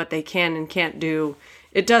anybody what they can and can't do.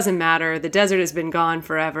 It doesn't matter. The desert has been gone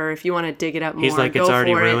forever. If you want to dig it up more, he's like, it's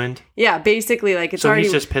already ruined? Yeah, basically, like, it's already... So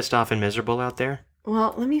he's just pissed off and miserable out there?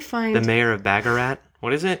 Well, let me find... The mayor of Ballarat?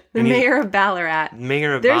 What is it? The mayor of Ballarat.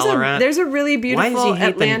 Mayor of Ballarat? There's a really beautiful Why does he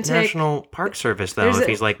hate Atlantic... the National Park Service, though, if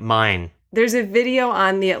he's like, mine? There's a video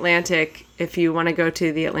on The Atlantic, if you want to go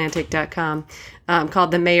to theatlantic.com,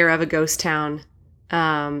 called The Mayor of a Ghost Town.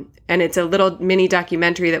 And it's a little mini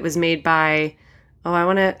documentary that was made by, I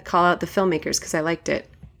want to call out the filmmakers because I liked it.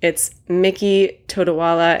 It's Mickey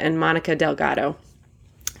Todawala and Monica Delgado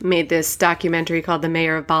made this documentary called The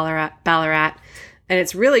Mayor of Ballarat. And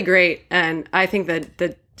it's really great. And I think that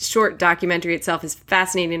the short documentary itself is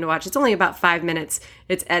fascinating to watch. It's only about 5 minutes.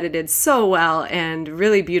 It's edited so well and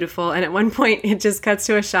really beautiful. And at one point, it just cuts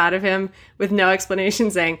to a shot of him with no explanation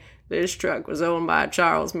saying, this truck was owned by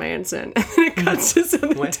Charles Manson. And then it cuts to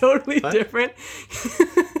something totally different.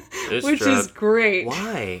 This which truck. is great.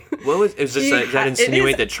 Why? What was? Is this? Does that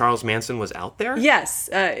insinuate that Charles Manson was out there? Yes,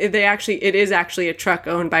 it is actually a truck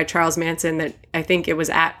owned by Charles Manson that I think it was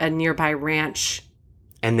at a nearby ranch.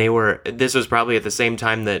 And this was probably at the same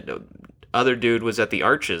time that other dude was at the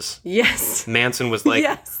Arches. Yes. Manson was like,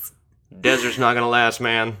 yes. Desert's not going to last,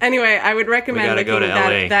 man. Anyway, I would recommend We gotta looking go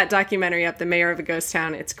to LA. that documentary up, The Mayor of a Ghost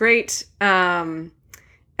Town. It's great. And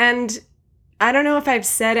I don't know if I've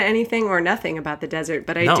said anything or nothing about the desert,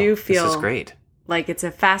 but I do feel this is great. like it's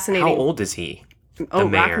a fascinating... How old is he? Oh, the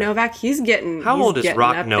mayor? Rock Novak? How old is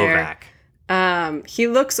Rock Novak? He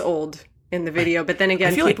looks old in the video, but then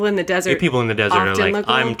again, people in the desert are like, look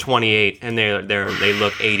I'm old. 28, and they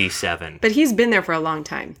look 87. But he's been there for a long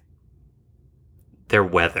time. They're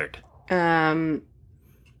weathered. I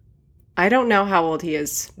don't know how old he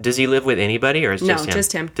is. Does he live with anybody, or is No, just him?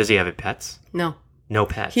 just him. Does he have pets? No. No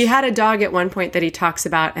pets. He had a dog at one point that he talks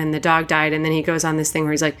about, and the dog died, and then he goes on this thing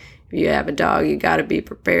where he's like, if you have a dog, you got to be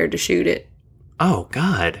prepared to shoot it Oh,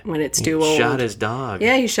 God. when it's He too old. shot his dog.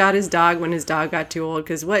 Yeah, he shot his dog when his dog got too old,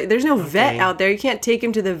 because there's no vet out there. You can't take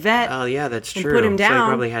him to the vet. Oh, yeah, that's and true. put him So he down.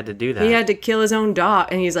 probably had to do that. He had to kill his own dog,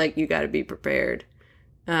 and he's like, you got to be prepared.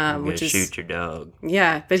 I'm Which gonna is shoot your dog.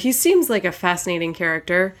 Yeah, but he seems like a fascinating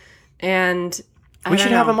character, and We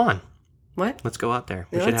should have him on. What? Let's go out there.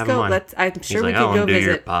 We should Let's have go. him on. I'm He's sure like, we I could want go to do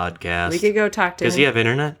your visit. podcast. We could go talk to Does him. he have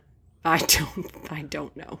internet? I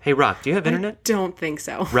don't know. Hey, Rock, do you have internet? Don't think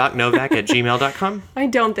so. RockNovak at gmail.com? I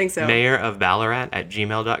don't think so. Mayor of Ballarat at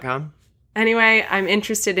gmail.com? Anyway, I'm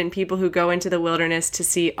interested in people who go into the wilderness to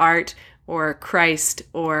see art or Christ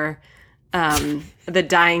or the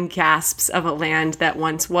dying gasps of a land that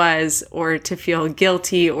once was, or to feel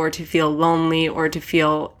guilty, or to feel lonely, or to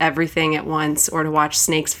feel everything at once, or to watch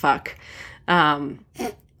snakes fuck. I'm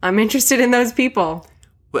interested in those people.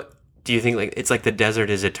 What do you think? Like it's like the desert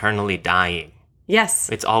is eternally dying. Yes.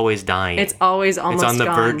 It's always dying. It's always almost It's on the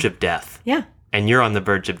gone. verge of death. Yeah. And you're on the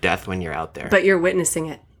verge of death when you're out there. But you're witnessing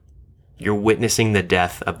it. You're witnessing the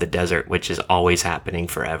death of the desert, which is always happening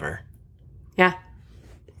forever. Yeah.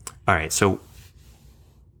 All right, so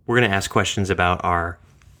we're going to ask questions about our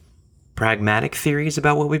pragmatic theories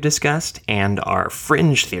about what we've discussed and our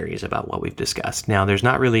fringe theories about what we've discussed. Now, there's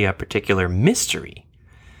not really a particular mystery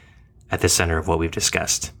at the center of what we've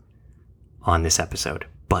discussed on this episode,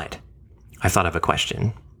 but I thought of a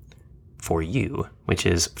question for you, which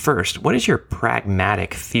is, first, what is your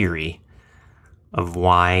pragmatic theory of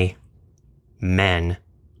why men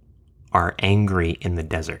are angry in the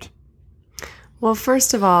desert? Well,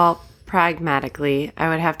 first of all, pragmatically, I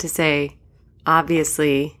would have to say,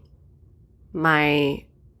 obviously, my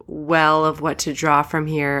well of what to draw from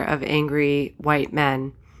here of angry white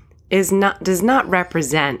men does not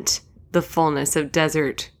represent the fullness of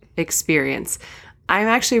desert experience. I'm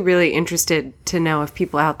actually really interested to know if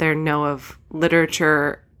people out there know of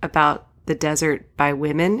literature about the desert by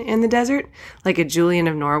women in the desert, like a Julian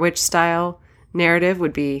of Norwich style narrative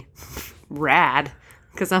would be rad.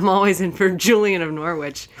 Because I'm always in for Julian of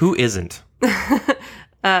Norwich. Who isn't?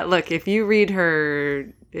 Look, if you read her,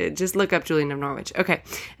 just look up Julian of Norwich. Okay.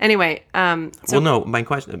 Anyway, No, my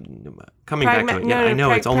question, coming back to it, I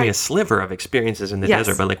know it's only a sliver of experiences in the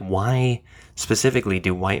desert, but like, why specifically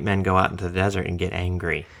do white men go out into the desert and get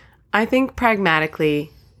angry? I think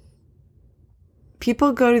pragmatically,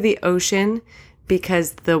 people go to the ocean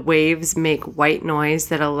because the waves make white noise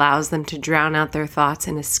that allows them to drown out their thoughts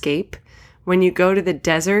and escape. When you go to the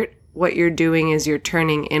desert, what you're doing is you're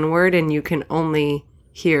turning inward and you can only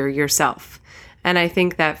hear yourself. And I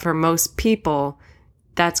think that for most people,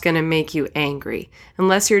 that's going to make you angry.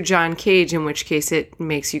 Unless you're John Cage, in which case it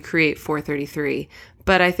makes you create 433.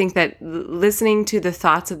 But I think that listening to the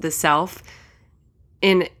thoughts of the self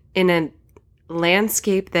in a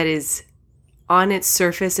landscape that is on its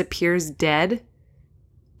surface appears dead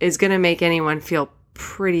is going to make anyone feel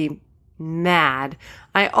pretty mad.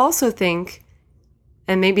 I also think,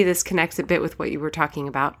 and maybe this connects a bit with what you were talking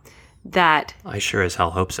about, that... I sure as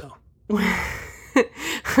hell hope so.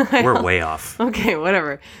 We're way off. Okay,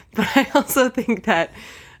 whatever. But I also think that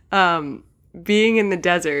being in the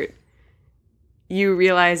desert, you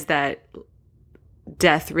realize that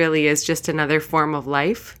death really is just another form of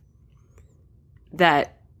life.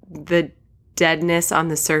 That the deadness on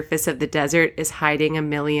the surface of the desert is hiding a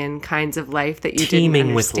million kinds of life that you didn't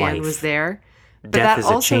understand was there. But Death that is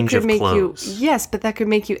a also change could of make clothes. you, yes, but that could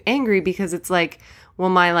make you angry because it's like, well,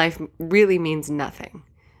 my life really means nothing.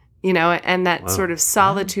 You know, and that sort of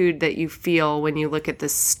solitude that you feel when you look at the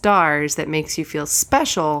stars that makes you feel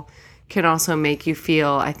special can also make you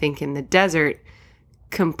feel, I think, in the desert,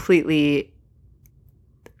 completely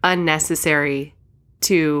unnecessary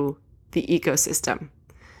to the ecosystem.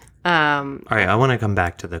 All right, I want to come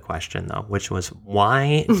back to the question, though, which was,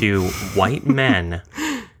 why do white men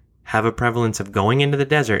have a prevalence of going into the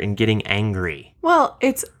desert and getting angry? Well,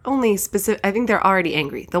 it's only specific. I think they're already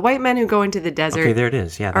angry. The white men who go into the desert Okay, there it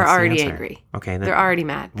is. Yeah, are that's the already answer. angry. Okay. They're already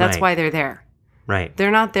mad. That's Right. why they're there. Right,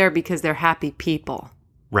 They're not there because they're happy people.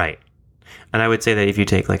 right. And I would say that if you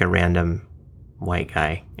take like a random white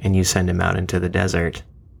guy and you send him out into the desert,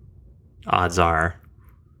 odds are...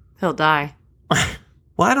 He'll die.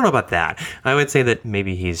 Well, I don't know about that. I would say that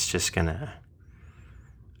maybe he's just gonna,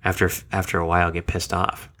 after a while, get pissed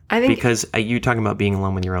off. I think Because you talking about being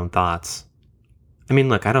alone with your own thoughts. I mean,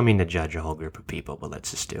 look, I don't mean to judge a whole group of people, but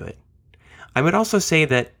let's just do it. I would also say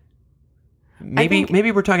that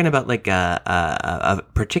maybe we're talking about like a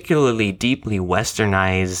particularly deeply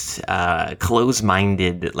westernized,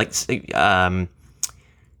 close-minded, like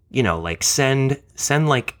like send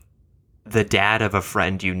like the dad of a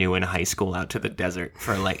friend you knew in high school out to the desert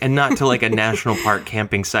for like, and not to like a national park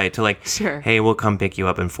camping site, to like, Sure. hey, we'll come pick you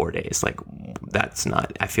up in 4 days. Like,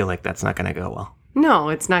 I feel like that's not going to go well. No,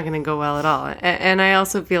 it's not going to go well at all. And I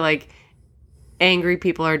also feel like angry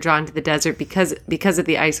people are drawn to the desert because of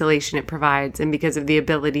the isolation it provides and because of the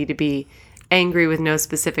ability to be angry with no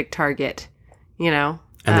specific target, And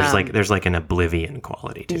there's like an oblivion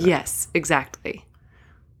quality to it. Yes, exactly.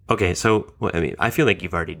 Okay, so I feel like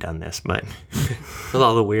you've already done this, but with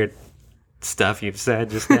all the weird stuff you've said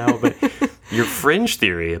just now, but your fringe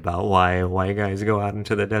theory about why white guys go out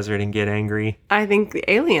into the desert and get angry. I think the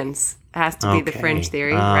aliens has to be the fringe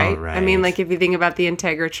theory, All right? right. I mean, like if you think about the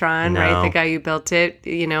Integratron, right? No. The guy who built it,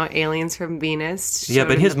 aliens from Venus. Yeah, showed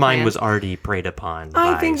but him his the mind plan. was already preyed upon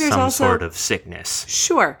I by think there's some also- sort of sickness.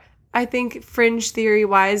 Sure. I think fringe theory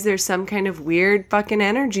wise, there's some kind of weird fucking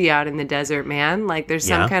energy out in the desert, man. Like there's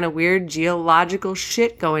some Yeah. kind of weird geological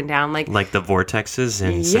shit going down. Like Like the vortexes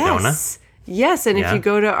in Sedona? Yes, and if Yeah. you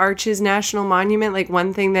go to Arches National Monument, like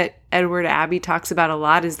one thing that Edward Abbey talks about a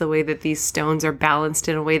lot is the way that these stones are balanced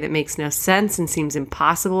in a way that makes no sense and seems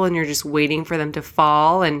impossible, and you're just waiting for them to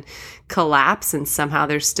fall and collapse, and somehow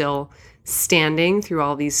they're still standing through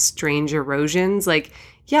all these strange erosions. Like,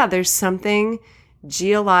 yeah, there's something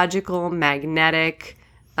geological, magnetic,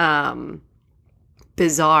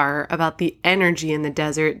 bizarre about the energy in the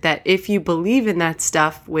desert that if you believe in that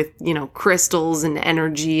stuff with, crystals and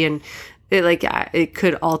energy and it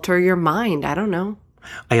could alter your mind. I don't know.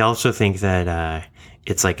 I also think that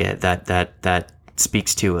it's like that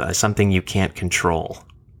speaks to something you can't control,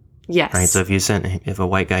 Yes. right? So if a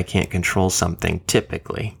white guy can't control something,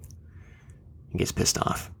 typically he gets pissed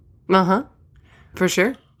off. Uh-huh. For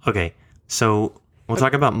sure. Okay, so we'll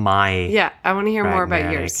talk about my Yeah, I want to hear more about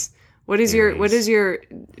Pragmatic yours. What is your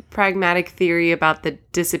pragmatic theory about the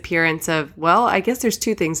disappearance of, well, I guess there's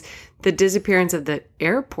two things. The disappearance of the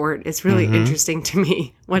airport is really interesting to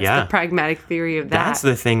me. What's Yeah. the pragmatic theory of that? That's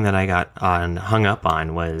the thing that I got hung up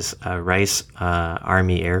on was Rice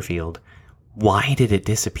Army Airfield. Why did it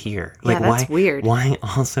disappear? Yeah, that's weird. Why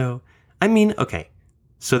also? I mean, okay,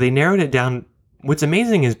 so they narrowed it down. What's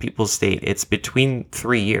amazing is people state it's between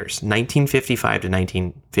 3 years, 1955 to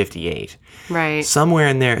 1958. Right. Somewhere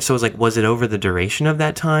in there. So it was like, was it over the duration of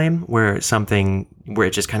that time where it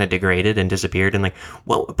just kind of degraded and disappeared? And like,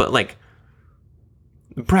 well, but like,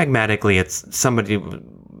 pragmatically, it's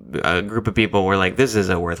a group of people were like, this is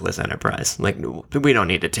a worthless enterprise. Like, we don't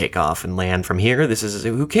need to take off and land from here.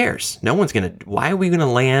 Who cares? Why are we going to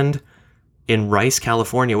land in Rice,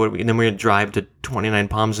 California? And then we're going to drive to 29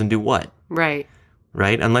 Palms and do what? Right.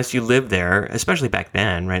 Right? Unless you live there, especially back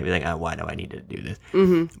then, right? Be like, why do I need to do this?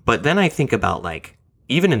 Mm-hmm. But then I think about like,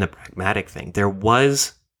 even in the pragmatic thing, there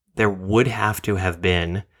would have to have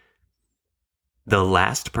been the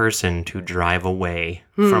last person to drive away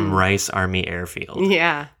from Rice Army Airfield.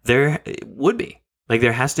 Yeah. There would be. Like,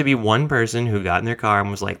 there has to be one person who got in their car and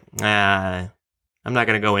was like, I'm not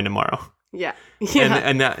going to go in tomorrow. Yeah. Yeah.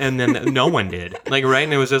 And then no one did. Like, right?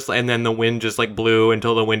 And it was just, and then the wind just like blew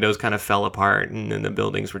until the windows kind of fell apart, and then the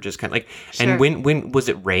buildings were just kind of like, Sure. and when was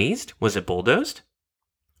it raised? Was it bulldozed?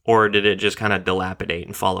 Or did it just kind of dilapidate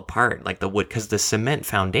and fall apart like the wood? Because the cement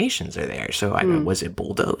foundations are there. So was it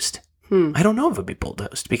bulldozed? I don't know if it would be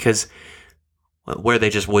bulldozed, because were they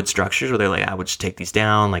just wood structures? Or they're like, I would just take these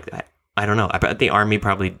down like that. I don't know. I bet the army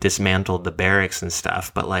probably dismantled the barracks and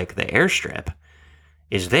stuff, but like the airstrip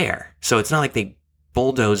is there. So it's not like they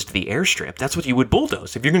bulldozed the airstrip. That's what you would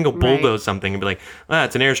bulldoze. If you're going to go bulldoze something and be like,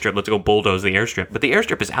 it's an airstrip, let's go bulldoze the airstrip. But the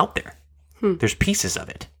airstrip is out there. There's pieces of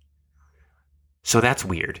it. So that's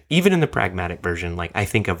weird. Even in the pragmatic version, like, I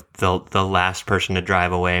think of the last person to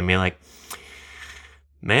drive away and be like,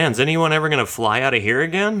 man, is anyone ever going to fly out of here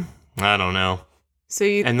again? I don't know. So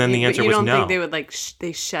and then the answer you was don't no. think they would like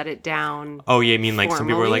they shut it down? Oh, yeah, I mean, like some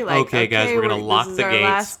people were like, okay, guys, we're going to lock the This is our gates.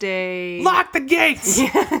 last day. Lock the gates!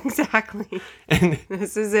 Yeah, exactly. And,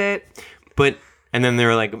 This is it. and then they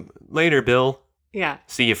were like, later, Bill. Yeah.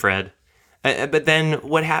 See you, Fred. But then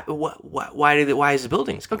what happened? Why is the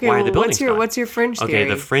buildings gone? Okay, Why are the buildings gone? what's your fringe theory? Okay,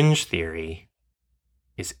 the fringe theory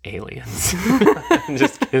is aliens. I'm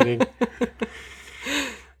just kidding.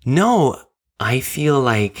 No, I feel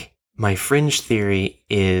like my fringe theory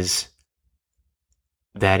is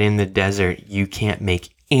that in the desert, you can't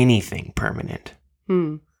make anything permanent.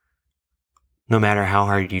 No matter how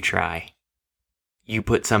hard you try. You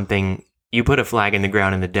put a flag in the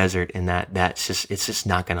ground in the desert, and it's just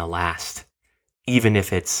not going to last. Even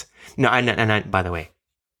if it's, by the way,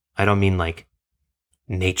 I don't mean like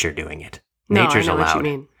nature doing it. Nature's I know allowed. what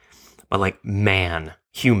you mean. But like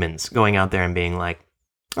humans going out there and being like,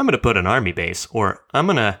 I'm going to put an army base, or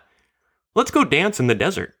let's go dance in the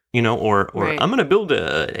desert, or Right. I'm going to build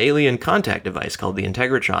a alien contact device called the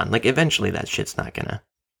Integratron. Like eventually that shit's not going to,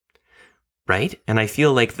 right? And I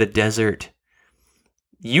feel like the desert,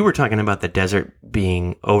 you were talking about the desert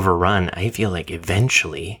being overrun. I feel like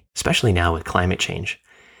eventually, especially now with climate change,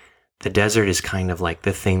 the desert is kind of like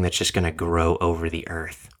the thing that's just going to grow over the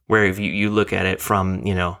earth. Where if you look at it from,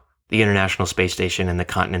 the International Space Station and the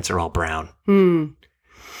continents are all brown.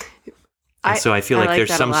 So I feel like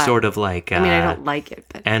there's some sort of like... I mean, I don't like it,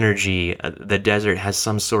 but... energy. The desert has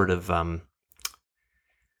some sort of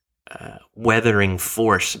weathering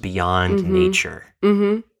force beyond nature.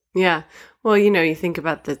 Mm-hmm. Yeah. Well, you think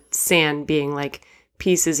about the sand being like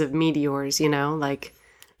pieces of meteors, like...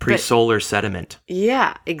 Pre-solar sediment.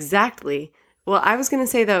 Yeah, exactly. Well, I was going to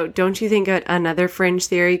say, though, don't you think another fringe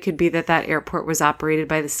theory could be that airport was operated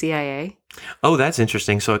by the CIA? Oh, that's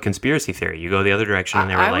interesting. So a conspiracy theory. You go the other direction and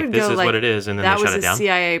they were like, this is what it is, and then they shut it down? That was a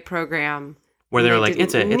CIA program. Where they were like,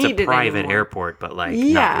 it's a private airport, but like,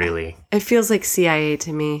 not really. It feels like CIA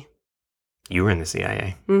to me. You were in the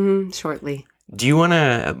CIA. Mm-hmm, shortly. Do you want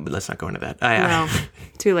to... let's not go into that. No,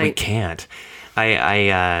 too late. We can't.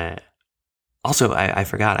 Also, I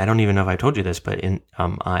forgot. I don't even know if I told you this, but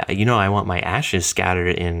I want my ashes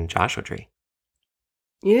scattered in Joshua Tree.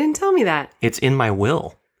 You didn't tell me that. It's in my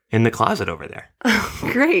will, in the closet over there.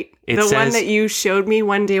 Great. It the says, one that you showed me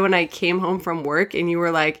one day when I came home from work, and you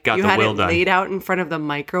were like, you had it laid out in front of the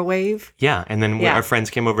microwave. Yeah, and then our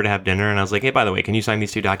friends came over to have dinner, and I was like, hey, by the way, can you sign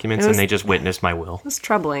these 2 documents? And they just witnessed my will. It was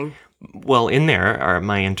troubling. Well, in there are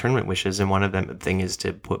my internment wishes, and one of them thing is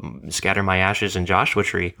to scatter my ashes in Joshua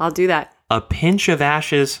Tree. I'll do that. A pinch of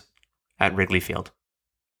ashes at Wrigley Field.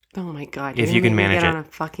 Oh my God! If you can manage get it on a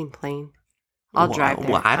fucking plane, I'll drive there.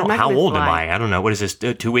 Well, how old am I? I don't know. What is this?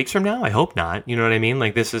 2 weeks from now? I hope not. You know what I mean?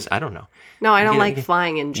 Like this is. I don't know. No, I don't like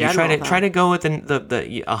flying in general. You try to go with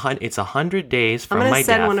it's 100 days from my death. I'm gonna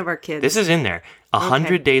send one of our kids. This is in there.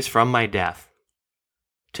 100 days from my death.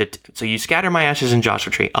 So you scatter my ashes in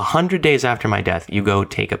Joshua Tree. 100 days after my death, you go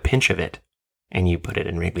take a pinch of it, and you put it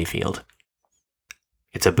in Wrigley Field.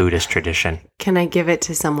 It's a Buddhist tradition. Can I give it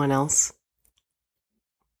to someone else?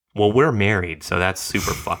 Well, we're married, so that's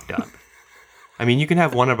super fucked up. I mean, you can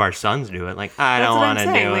have one of our sons do it. Like, I don't want to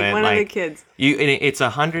do it. One of the kids. It's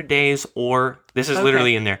 100 days, or this is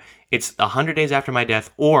literally in there. It's 100 days after my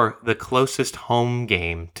death, or the closest home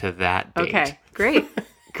game to that date. Okay,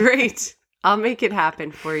 great. I'll make it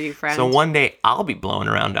happen for you, friend. So one day I'll be blowing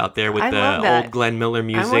around out there with the old Glenn Miller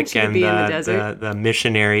music and the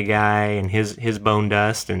missionary guy and his bone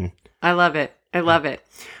dust, and I love it.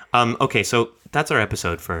 Okay, so that's our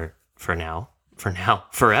episode for now.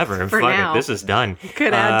 Forever. For now. This is done.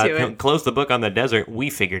 Could add to it. Close the book on the desert. We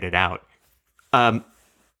figured it out.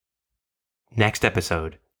 Next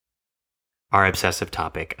episode, our obsessive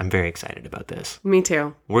topic. I'm very excited about this. Me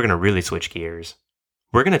too. We're gonna really switch gears.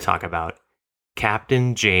 We're gonna talk about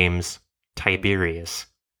Captain James Tiberius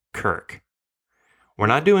Kirk. We're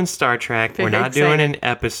not doing Star Trek. We're not doing an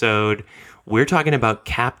episode. We're talking about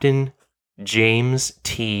Captain James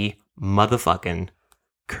T. motherfucking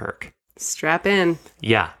Kirk. Strap in.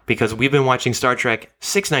 Yeah, because we've been watching Star Trek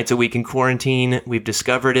 6 nights a week in quarantine. We've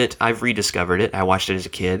discovered it. I've rediscovered it. I watched it as a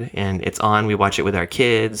kid, and it's on. We watch it with our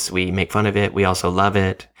kids. We make fun of it. We also love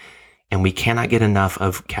it. And we cannot get enough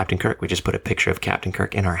of Captain Kirk. We just put a picture of Captain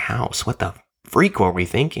Kirk in our house. What the freak were we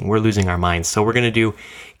thinking? We're losing our minds. So we're going to do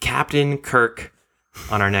Captain Kirk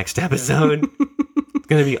on our next episode. It's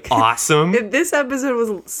going to be awesome. This episode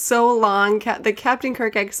was so long. The Captain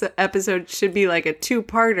Kirk episode should be like a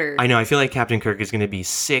 2-parter. I know. I feel like Captain Kirk is going to be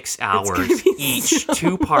 6 hours each,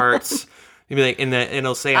 2 parts. You'll be like, and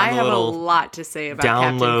it'll say on the little I have a lot to say about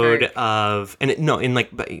download Captain Kirk. of,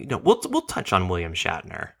 and we'll touch on William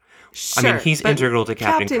Shatner. Sure, I mean, he's but integral to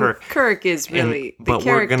Captain Kirk. Kirk is really the but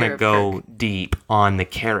we're character going to of go Kirk. deep on the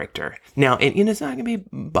character. Now, it's not going to be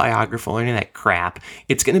biographical or any of that crap.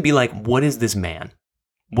 It's going to be like, what is this man?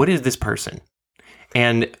 What is this person?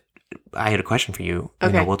 And I had a question for you.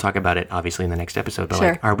 Okay. We'll talk about it, obviously, in the next episode. But,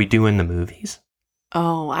 Sure. like, are we doing the movies?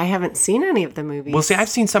 Oh, I haven't seen any of the movies. Well, see, I've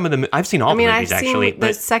seen some of them. I've seen all the movies, I've actually. seen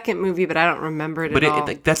the second movie, but I don't remember it at all.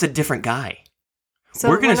 But that's a different guy. So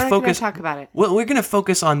we're going to not focus. Talk about it. Well, we're going to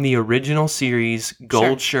focus on the original series,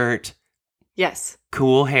 gold shirt, Yes.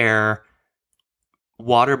 cool hair,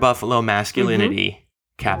 water buffalo masculinity,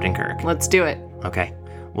 Captain Kirk. Let's do it. Okay.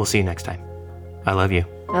 We'll see you next time. I love you.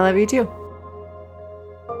 I love you too.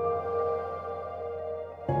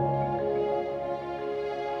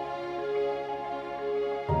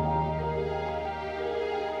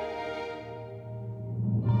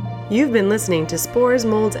 You've been listening to Spores,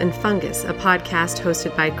 Molds, and Fungus, a podcast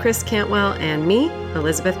hosted by Chris Cantwell and me,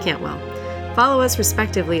 Elizabeth Cantwell. Follow us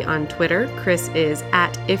respectively on Twitter. Chris is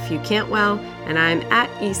 @IfYouCantWell, and I'm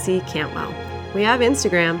 @ECCantwell. We have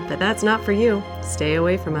Instagram, but that's not for you. Stay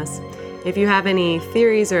away from us. If you have any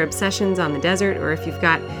theories or obsessions on the desert, or if you've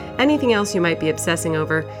got anything else you might be obsessing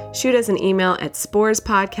over, shoot us an email at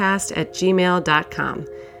sporespodcast@gmail.com.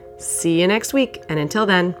 See you next week, and until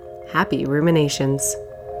then, happy ruminations.